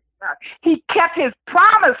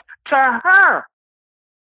promise to her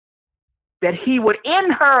that he would,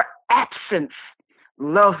 in her absence,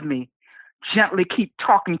 love me, gently keep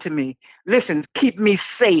talking to me. Listen, keep me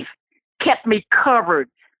safe, kept me covered.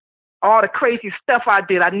 All the crazy stuff I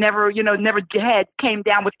did, I never came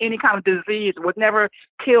down with any kind of disease, was never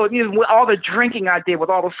killed. With all the drinking I did, with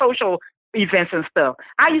all the social events and stuff.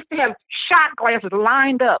 I used to have shot glasses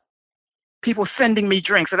lined up, people sending me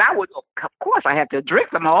drinks, and of course, I had to drink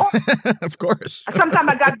them all. Of course. Sometimes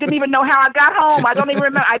didn't even know how I got home. I don't even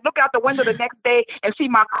remember. I look out the window the next day and see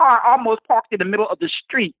my car almost parked in the middle of the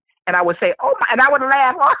street, and I would say, "Oh my!" And I would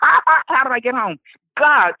laugh. How did I get home?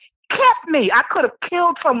 God kept me. I could have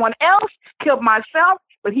killed someone else, killed myself,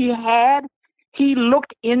 but he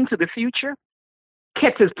looked into the future,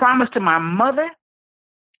 kept his promise to my mother,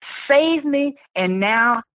 saved me, and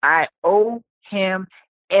now I owe him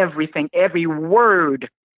everything, every word,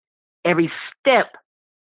 every step.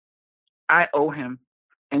 I owe him.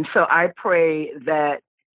 And so I pray that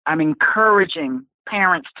I'm encouraging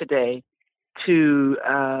parents today to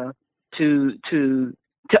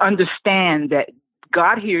understand that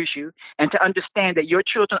God hears you, and to understand that your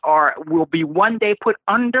children will be one day put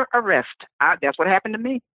under arrest. That's what happened to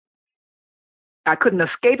me. I couldn't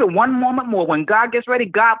escape it one moment more. When God gets ready,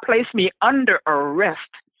 God placed me under arrest,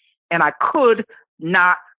 and I could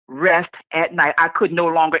not rest at night. I could no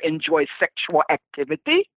longer enjoy sexual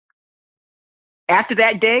activity. After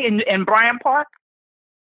that day in Bryant Park,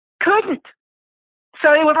 couldn't.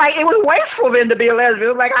 So it was wasteful then to be a lesbian.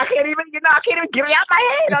 It was like, I can't even get it out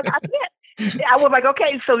my head. I can't. I was like,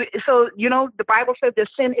 okay, so the Bible says that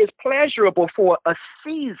sin is pleasurable for a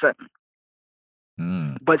season,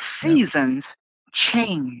 but seasons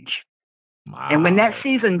change. Wow. And when that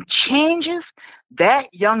season changes, that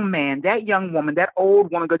young man, that young woman, that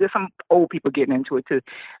old woman, because there's some old people getting into it too.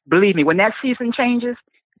 Believe me, when that season changes,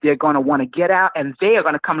 they're going to want to get out, and they are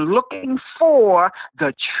going to come looking for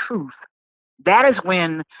the truth. That is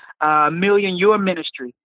when Million, your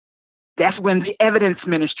ministry, that's when the evidence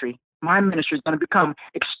ministry, my ministry, is going to become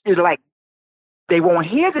like they won't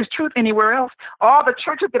hear this truth anywhere else. All the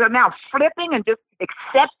churches that are now flipping and just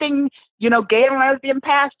accepting, gay and lesbian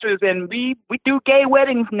pastors, and we do gay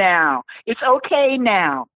weddings now. It's okay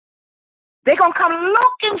now. They're going to come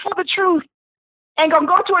looking for the truth and going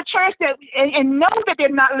to go to a church and know that they're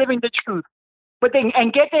not living the truth. But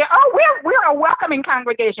and get there, we're a welcoming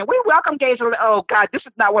congregation. We welcome gays. Oh, God, this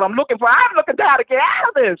is not what I'm looking for. I'm looking to how to get out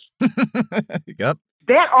of this. Yep.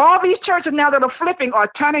 That all these churches now that are flipping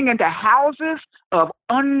are turning into houses of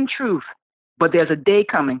untruth. But there's a day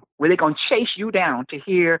coming where they're going to chase you down to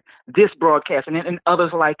hear this broadcast and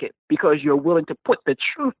others like it because you're willing to put the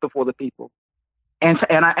truth before the people. And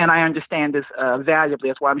I understand this valuably.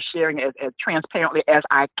 That's why I'm sharing it as transparently as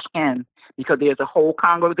I can, because there's a whole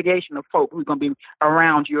congregation of folk who's going to be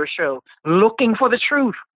around your show looking for the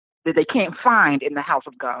truth that they can't find in the house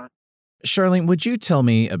of God. Charlene, would you tell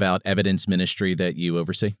me about Evidence Ministry that you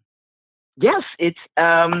oversee? Yes, it's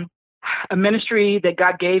a ministry that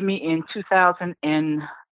God gave me in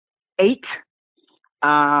 2008.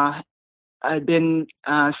 I've been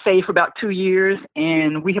saved for about 2 years,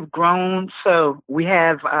 and we have grown. So we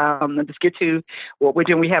have, let's get to what we're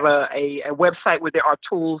doing. We have a website where there are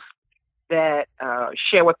tools that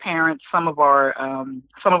share with parents some of our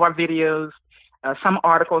videos. Some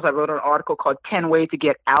articles. I wrote an article called 10 Ways to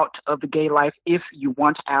Get Out of the Gay Life If You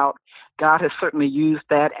Want Out. God has certainly used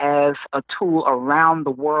that as a tool around the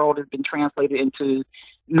world. It's been translated into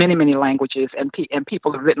many, many languages, and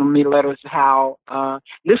people have written me letters how,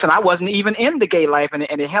 listen, I wasn't even in the gay life, and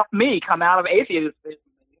it helped me come out of atheism. It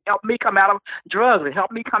helped me come out of drugs. It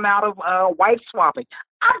helped me come out of wife swapping.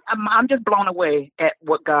 I'm just blown away at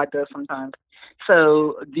what God does sometimes.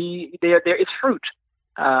 So there is fruit.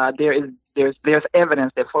 There's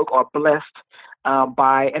evidence that folk are blessed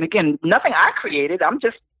by, and again, nothing I created.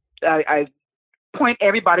 I point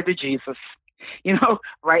everybody to Jesus,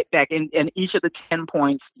 right back in each of the 10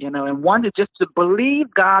 points, and one is just to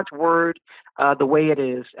believe God's word the way it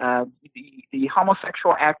is. The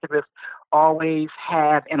homosexual activists always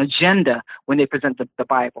have an agenda when they present the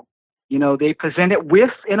Bible. They present it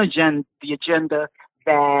with the agenda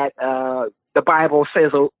that the Bible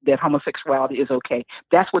says that homosexuality is okay.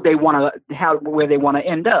 That's what they want to, where they want to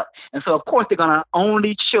end up. And so, of course, they're going to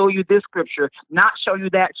only show you this scripture, not show you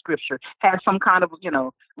that scripture, have some kind of,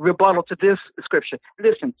 rebuttal to this scripture.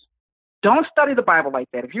 Listen, don't study the Bible like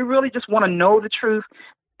that. If you really just want to know the truth,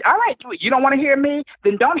 all right, you don't want to hear me,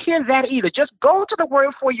 then don't hear that either. Just go to the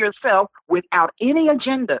word for yourself without any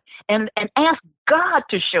agenda and ask God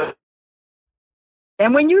to show you.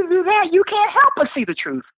 And when you do that, you can't help but see the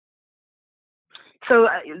truth. So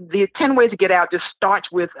the 10 ways to get out just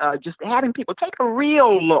starts with just having people take a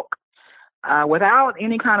real look without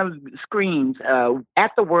any kind of screens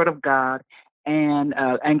at the Word of God and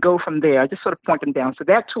go from there. I just sort of point them down. So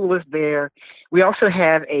that tool is there. We also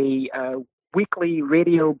have a weekly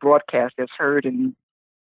radio broadcast that's heard in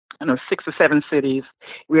 6 or 7 cities.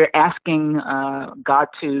 We're asking God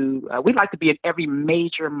to, we'd like to be in every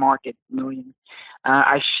major market, million.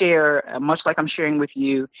 I share, much like I'm sharing with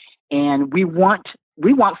you, and we want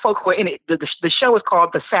folks who are in it. The show is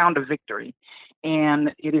called The Sound of Victory,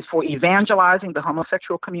 and it is for evangelizing the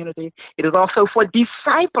homosexual community. It is also for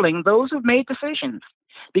discipling those who've made decisions,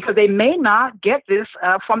 because they may not get this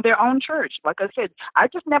from their own church. Like I said, I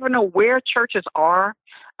just never know where churches are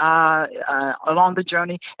along the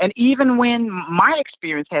journey. And even when my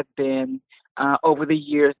experience has been over the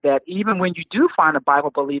years that even when you do find a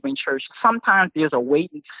Bible-believing church, sometimes there's a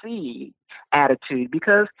wait-and-see attitude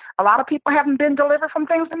because a lot of people haven't been delivered from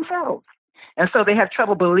things themselves. And so they have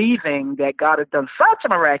trouble believing that God has done such a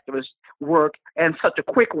miraculous work and such a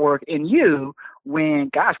quick work in you when,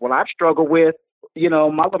 gosh, well, I've struggled with,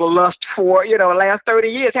 my little lust for, the last 30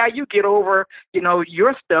 years, how you get over,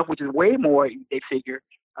 your stuff, which is way more, they figure,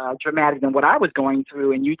 dramatic than what I was going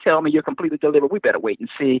through, and you tell me you're completely delivered, we better wait and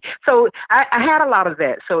see. So I had a lot of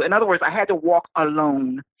that. So in other words, I had to walk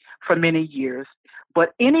alone for many years.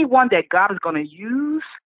 But anyone that God is going to use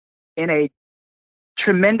in a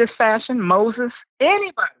tremendous fashion, Moses,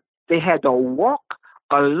 anybody, they had to walk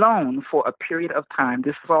alone for a period of time.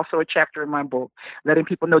 This is also a chapter in my book, letting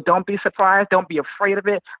people know, don't be surprised, don't be afraid of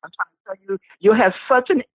it. I'm trying to tell you, you'll have such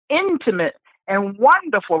an intimate and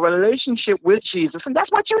wonderful relationship with Jesus, and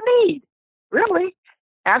that's what you need, really.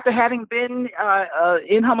 After having been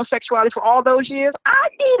in homosexuality for all those years, I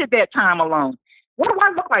needed that time alone. What do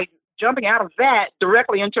I look like jumping out of that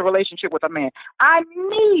directly into a relationship with a man? I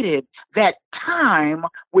needed that time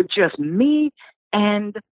with just me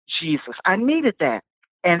and Jesus. I needed that.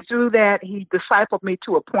 And through that, he discipled me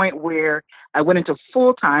to a point where I went into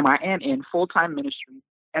I am in full-time ministry,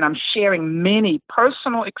 and I'm sharing many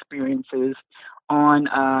personal experiences on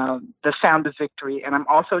the Sound of Victory. And I'm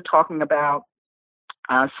also talking about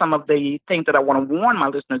some of the things that I want to warn my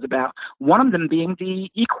listeners about, one of them being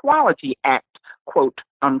the Equality Act, quote,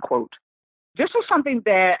 unquote. This is something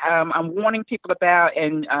that I'm warning people about,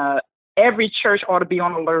 and every church ought to be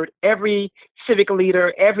on alert, every civic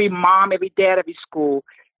leader, every mom, every dad, every school.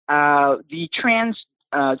 The trans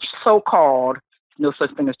so-called, no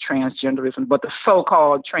such thing as transgenderism, but the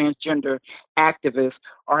so-called transgender activists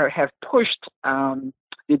have pushed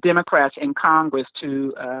the Democrats in Congress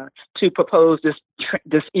to propose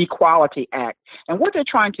this Equality Act. And what they're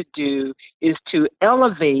trying to do is to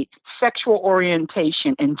elevate sexual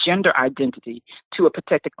orientation and gender identity to a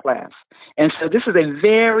protected class. And so this is a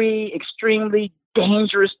very extremely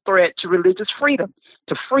dangerous threat to religious freedom,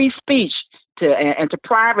 to free speech, and to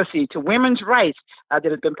privacy, to women's rights that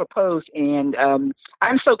have been proposed. And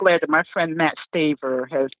I'm so glad that my friend Matt Staver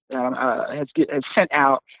has sent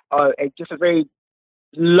out just a very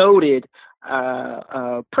loaded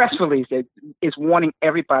press release that is wanting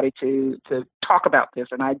everybody to talk about this,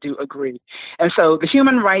 and I do agree. And so the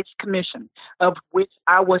Human Rights Commission, of which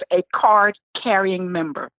I was a card-carrying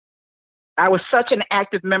member, I was such an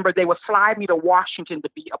active member, they would fly me to Washington to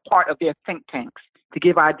be a part of their think tanks, to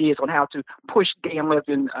give ideas on how to push gay and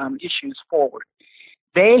lesbian issues forward.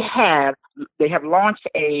 They have launched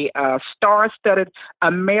a star-studded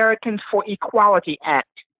Americans for Equality Act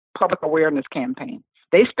public awareness campaign.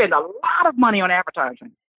 They spend a lot of money on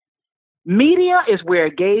advertising. Media is where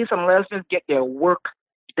gays and lesbians get their work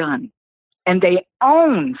done. And they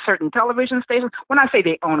own certain television stations. When I say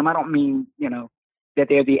they own them, I don't mean, that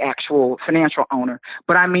they're the actual financial owner,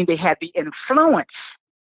 but I mean they have the influence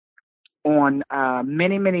on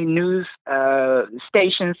many, many news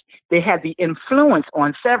stations. They have the influence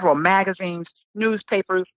on several magazines,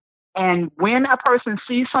 newspapers. And when a person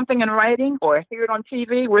sees something in writing or hear it on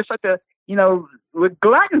TV, we're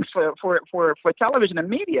gluttons for television and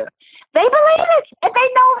media. They believe it, and they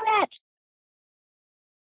know that.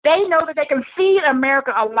 They know that they can feed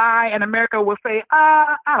America a lie, and America will say,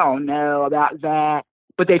 I don't know about that.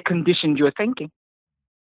 But they've conditioned your thinking.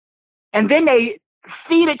 And then they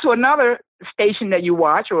feed it to another station that you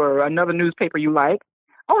watch or another newspaper you like.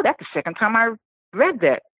 Oh, that's the second time I read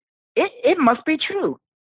that. It must be true.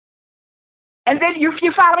 And then you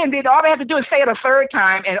follow, and then all they have to do is say it a third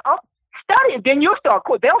time, and study it. Then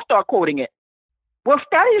they'll start quoting it. Well,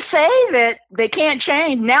 studies say that they can't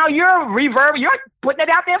change. Now you're putting it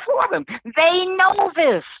out there for them. They know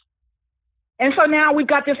this. And so now we've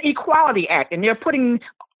got this Equality Act, and they're putting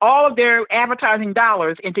all of their advertising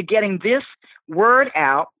dollars into getting this word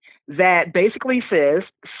out that basically says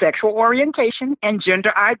sexual orientation and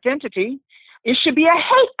gender identity. It should be a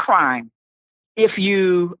hate crime if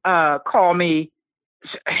you call me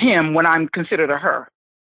him when I'm considered a her,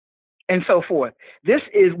 and so forth. This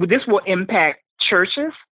will impact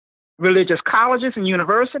churches, religious colleges and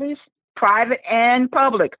universities, private and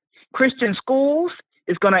public, Christian schools.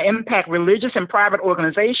 It's going to impact religious and private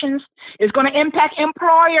organizations. It's going to impact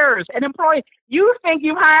employers and employees. You think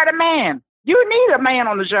you hired a man. You need a man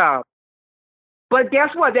on the job. But guess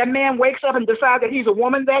what? That man wakes up and decides that he's a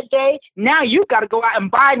woman that day. Now you've got to go out and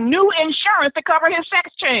buy new insurance to cover his sex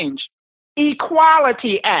change.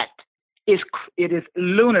 Equality Act. It is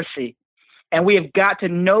lunacy. And we have got to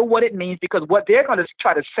know what it means, because what they're going to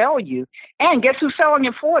try to sell you, and guess who's selling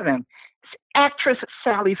it for them? Actress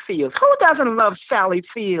Sally Fields. Who doesn't love Sally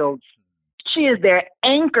Fields? She is their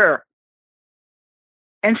anchor.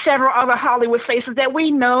 And several other Hollywood faces that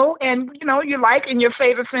we know and, you like in your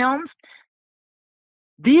favorite films.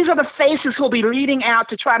 These are the faces who'll be leading out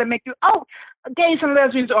to try to make you, gays and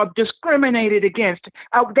lesbians are discriminated against.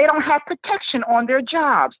 They don't have protection on their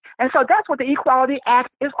jobs. And so that's what the Equality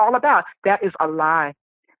Act is all about. That is a lie.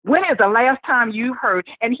 When is the last time you heard,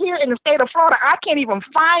 and here in the state of Florida, I can't even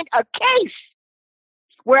find a case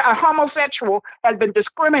where a homosexual has been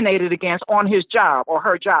discriminated against on his job or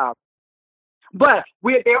her job. But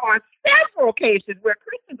there are several cases where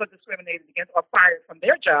Christians are discriminated against or fired from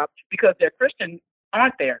their job because they're Christian,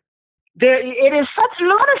 aren't there? It is such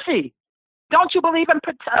lunacy. Don't you believe in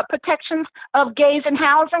protections of gays in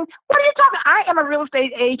housing? What are you talking? I am a real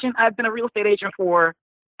estate agent. I've been a real estate agent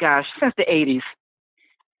since the 80s.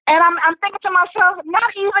 And I'm thinking to myself,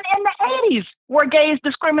 not even in the 80s were gays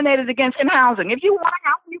discriminated against in housing. If you want a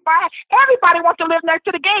house, you buy it. Everybody wants to live next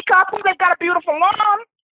to the gay couple. They've got a beautiful lawn.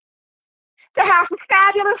 The house is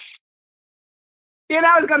fabulous.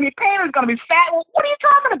 It's going to be painted. It's going to be fat. Well, what are you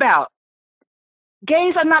talking about?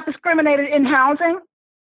 Gays are not discriminated in housing.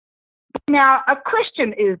 Now, a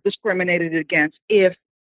Christian is discriminated against if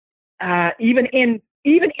even in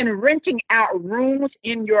renting out rooms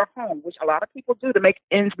in your home, which a lot of people do to make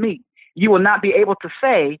ends meet, you will not be able to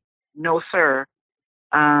say, no, sir,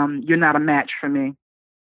 you're not a match for me,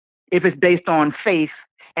 if it's based on faith.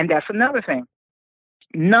 And that's another thing.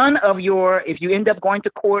 If you end up going to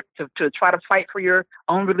court to try to fight for your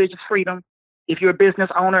own religious freedom, if you're a business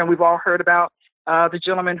owner, and we've all heard about the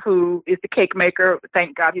gentleman who is the cake maker,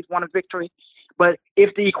 thank God he's won a victory. But if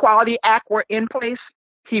the Equality Act were in place,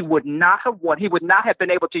 he would not have won. He would not have been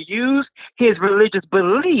able to use his religious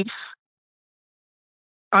beliefs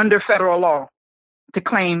under federal law to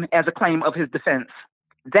claim as a claim of his defense.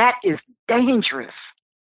 That is dangerous.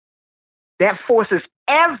 That forces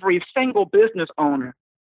every single business owner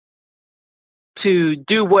to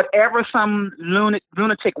do whatever some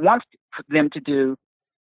lunatic wants them to do.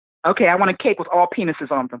 Okay, I want a cake with all penises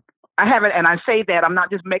on them. I have it, and I say that I'm not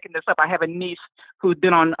just making this up. I have a niece who's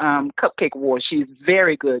been on Cupcake Wars. She's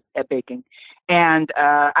very good at baking, and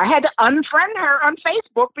I had to unfriend her on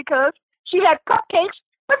Facebook because she had cupcakes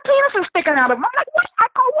with penises sticking out of them. I'm like,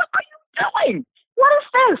 what are you doing? What is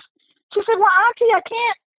this? She said, well, Auntie,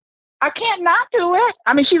 I can't not do it.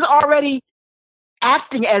 I mean, she's already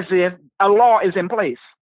acting as if a law is in place.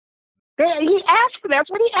 He asked for that's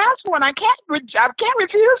what he asked for, and I can't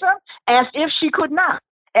refuse him. As if she could not,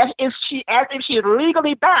 as if she is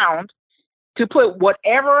legally bound to put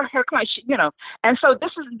whatever her claim, And so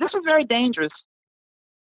this is very dangerous.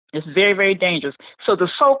 It's very, very dangerous. So the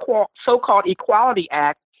so-called Equality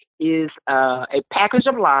Act is a package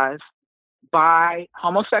of lies by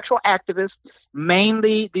homosexual activists,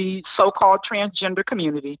 mainly the so-called transgender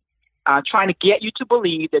community, trying to get you to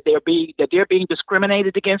believe that they're being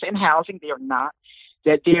discriminated against in housing. They are not.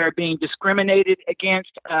 That they are being discriminated against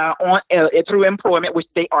through employment, which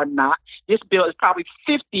they are not. This bill is probably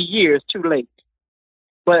 50 years too late.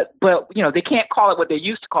 But they can't call it what they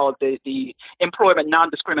used to call it, the Employment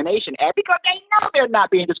Non-Discrimination Act, because they know they're not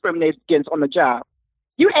being discriminated against on the job.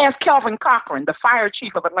 You ask Kelvin Cothran, the fire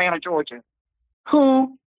chief of Atlanta, Georgia,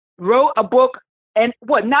 who wrote a book and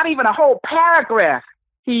not even a whole paragraph.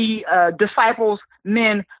 He disciples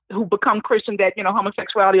men who become Christian that,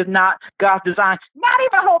 homosexuality is not God's design. Not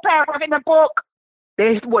even a whole paragraph in the book.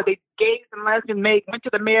 They gays and lesbian went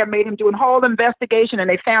to the mayor, made him do a whole investigation, and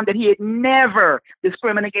they found that he had never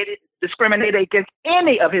discriminated against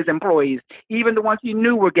any of his employees, even the ones he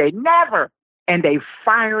knew were gay. Never. And they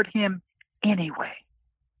fired him anyway.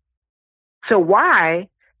 So why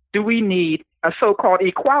do we need a so-called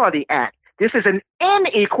Equality Act? This is an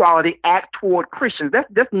inequality act toward Christians.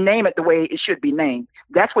 Just name it the way it should be named.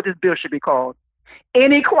 That's what this bill should be called.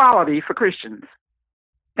 Inequality for Christians.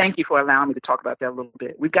 Thank you for allowing me to talk about that a little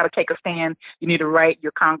bit. We've got to take a stand. You need to write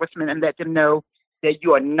your congressman and let them know that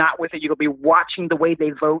you are not with it. You're going to be watching the way they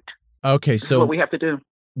vote. Okay, so what we have to do.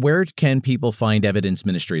 Where can people find Evidence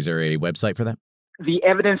Ministry? Is there a website for that?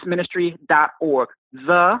 TheEvidenceMinistry.org.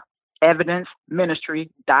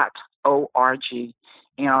 TheEvidenceMinistry.org.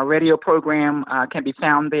 And our radio program can be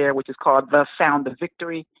found there, which is called The Sound of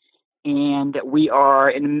Victory. And we are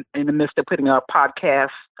in the midst of putting our podcast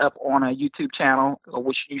up on a YouTube channel,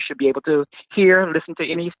 which you should be able to listen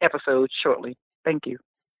to any episodes shortly. Thank you.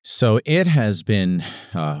 So it has been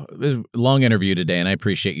a long interview today, and I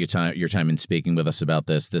appreciate your time in speaking with us about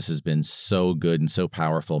this. This has been so good and so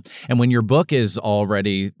powerful. And when your book is all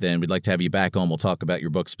ready, then we'd like to have you back on. We'll talk about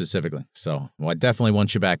your book specifically. So I definitely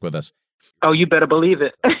want you back with us. Oh, you better believe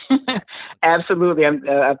it. Absolutely.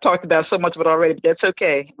 I've talked about so much of it already, but that's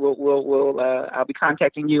okay. I'll be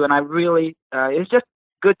contacting you, and I really, it's just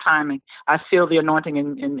good timing. I feel the anointing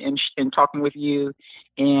in talking with you,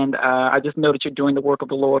 and I just know that you're doing the work of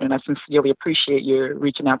the Lord, and I sincerely appreciate you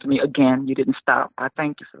reaching out to me again. You didn't stop. I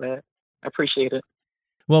thank you for that. I appreciate it.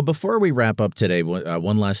 Well, before we wrap up today,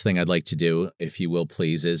 one last thing I'd like to do, if you will,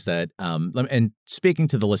 please, is that, and speaking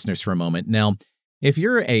to the listeners for a moment. Now, if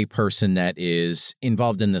you're a person that is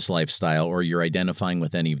involved in this lifestyle or you're identifying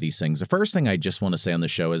with any of these things, the first thing I just want to say on the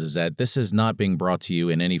show is that this is not being brought to you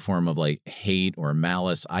in any form of like hate or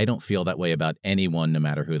malice. I don't feel that way about anyone, no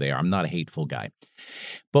matter who they are. I'm not a hateful guy.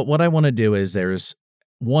 But what I want to do is there's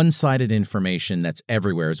one-sided information that's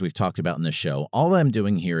everywhere, as we've talked about in the show. All I'm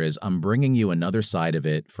doing here is I'm bringing you another side of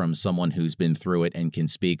it from someone who's been through it and can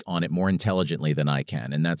speak on it more intelligently than I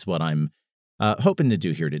can. And that's what I'm hoping to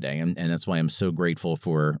do here today, and that's why I'm so grateful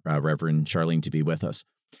for Reverend Charlene to be with us.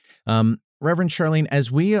 Reverend Charlene,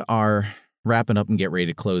 as we are wrapping up and get ready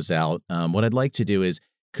to close out, what I'd like to do is,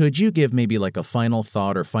 could you give maybe like a final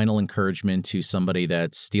thought or final encouragement to somebody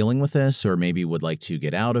that's dealing with this or maybe would like to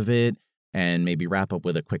get out of it, and maybe wrap up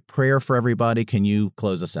with a quick prayer for everybody? Can you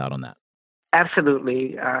close us out on that?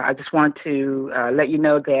 Absolutely. I just want to let you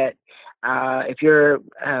know that if you're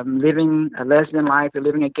living a lesbian life or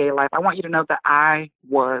living a gay life, I want you to know that I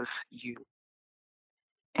was you.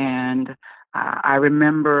 And I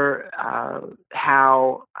remember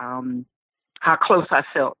how close I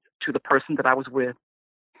felt to the person that I was with.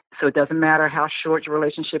 So it doesn't matter how short your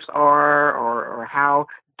relationships are or how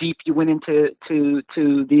deep you went into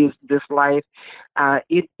this life.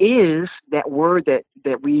 It is that word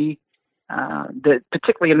that we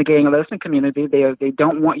particularly in the gay and lesbian community, they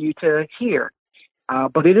don't want you to hear.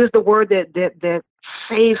 But it is the word that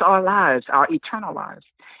saves our lives, our eternal lives.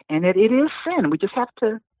 And that it is sin. We just have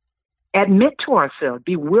to admit to ourselves,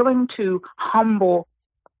 be willing to humble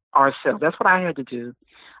ourselves. That's what I had to do.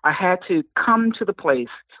 I had to come to the place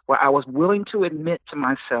where I was willing to admit to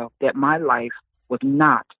myself that my life was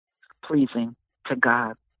not pleasing to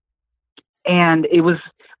God. And it was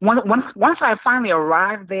once I finally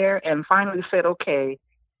arrived there and finally said, okay,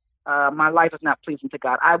 my life is not pleasing to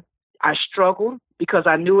God. I struggled because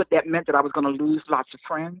I knew that meant that I was going to lose lots of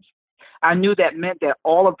friends. I knew that meant that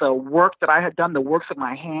all of the work that I had done, the works of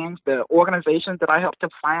my hands, the organizations that I helped to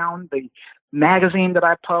found, the magazine that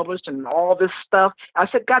I published, and all this stuff. I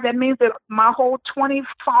said, God, that means that my whole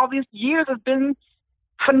 25 years has been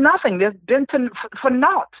for nothing. There's been for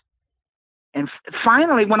naught. And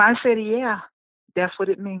finally, when I said, yeah, that's what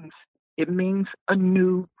it means. It means a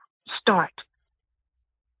new start.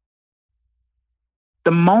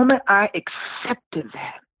 The moment I accepted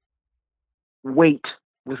that, weight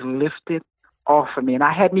was lifted off of me. And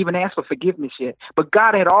I hadn't even asked for forgiveness yet. But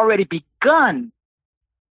God had already begun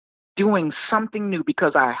doing something new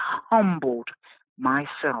because I humbled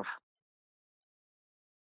myself.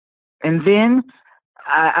 And then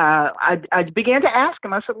I began to ask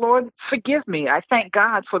him. I said, Lord, forgive me. I thank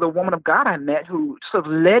God for the woman of God I met who sort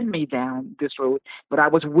of led me down this road. But I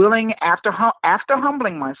was willing, after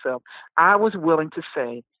humbling myself, I was willing to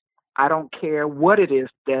say, I don't care what it is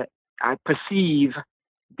that I perceive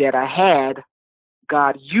that I had.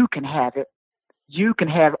 God, you can have it. You can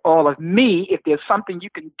have all of me. If there's something you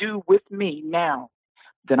can do with me now,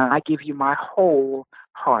 then I give you my whole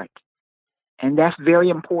heart. And that's very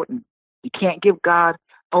important. You can't give God,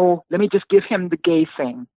 oh, let me just give him the gay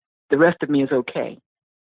thing. The rest of me is okay.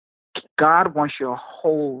 God wants your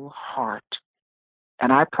whole heart.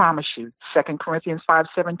 And I promise you, 2 Corinthians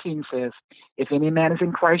 5:17 says, if any man is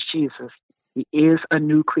in Christ Jesus, he is a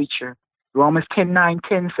new creature. Romans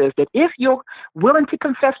 10:9-10 says that if you're willing to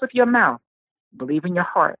confess with your mouth, believe in your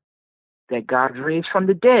heart that God raised from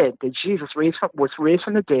the dead, that Jesus was raised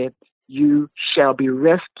from the dead, you shall be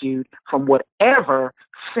rescued from whatever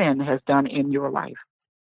sin has done in your life.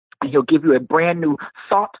 And he'll give you a brand new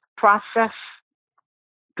thought process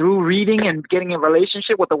through reading and getting in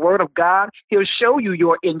relationship with the Word of God. He'll show you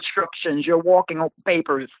your instructions, your walking on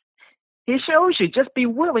papers. He shows you. Just be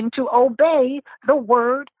willing to obey the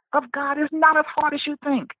Word of God. It's not as hard as you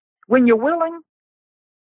think. When you're willing,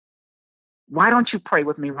 why don't you pray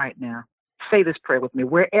with me right now? Say this prayer with me,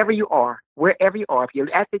 wherever you are. If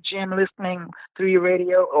you're at the gym listening through your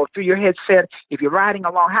radio or through your headset, if you're riding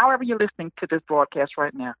along, however you're listening to this broadcast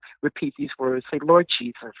right now, repeat these words. Say, Lord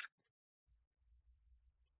Jesus,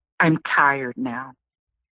 I'm tired now.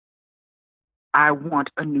 I want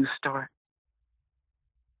a new start.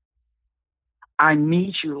 I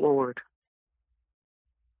need you, Lord,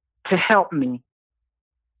 to help me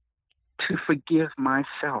to forgive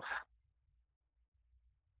myself.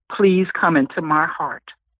 Please come into my heart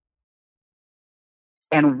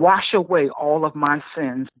and wash away all of my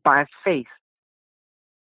sins by faith.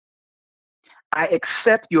 I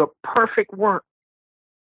accept your perfect work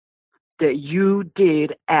that you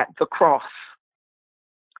did at the cross.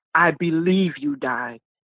 I believe you died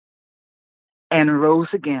and rose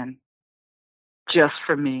again just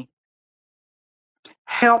for me.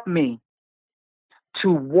 Help me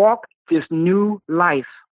to walk this new life.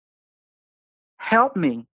 Help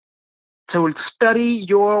me to study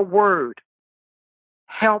your word.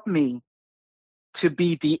 Help me to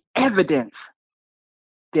be the evidence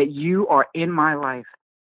that you are in my life.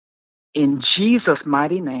 In Jesus'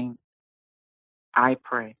 mighty name, I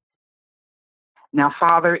pray. Now,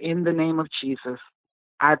 Father, in the name of Jesus,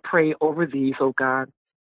 I pray over these, oh God,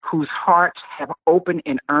 whose hearts have opened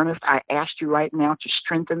in earnest. I ask you right now to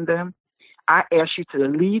strengthen them. I ask you to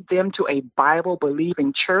lead them to a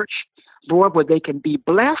Bible-believing church, Lord, where they can be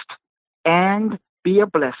blessed and be a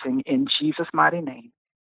blessing in Jesus' mighty name.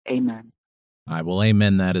 Amen. I will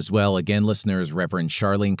amen that as well. Again, listeners, Reverend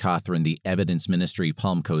Charlene Cothran, the Evidence Ministry,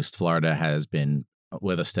 Palm Coast, Florida, has been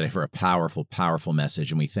with us today for a powerful, powerful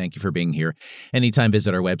message, and we thank you for being here. Anytime,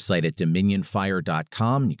 visit our website at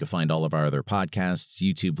dominionfire.com. You can find all of our other podcasts,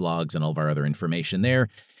 YouTube vlogs, and all of our other information there.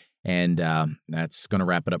 And that's going to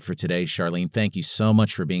wrap it up for today. Charlene, thank you so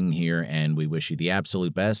much for being here, and we wish you the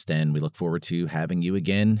absolute best, and we look forward to having you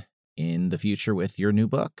again in the future with your new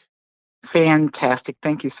book. Fantastic.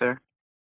 Thank you, sir.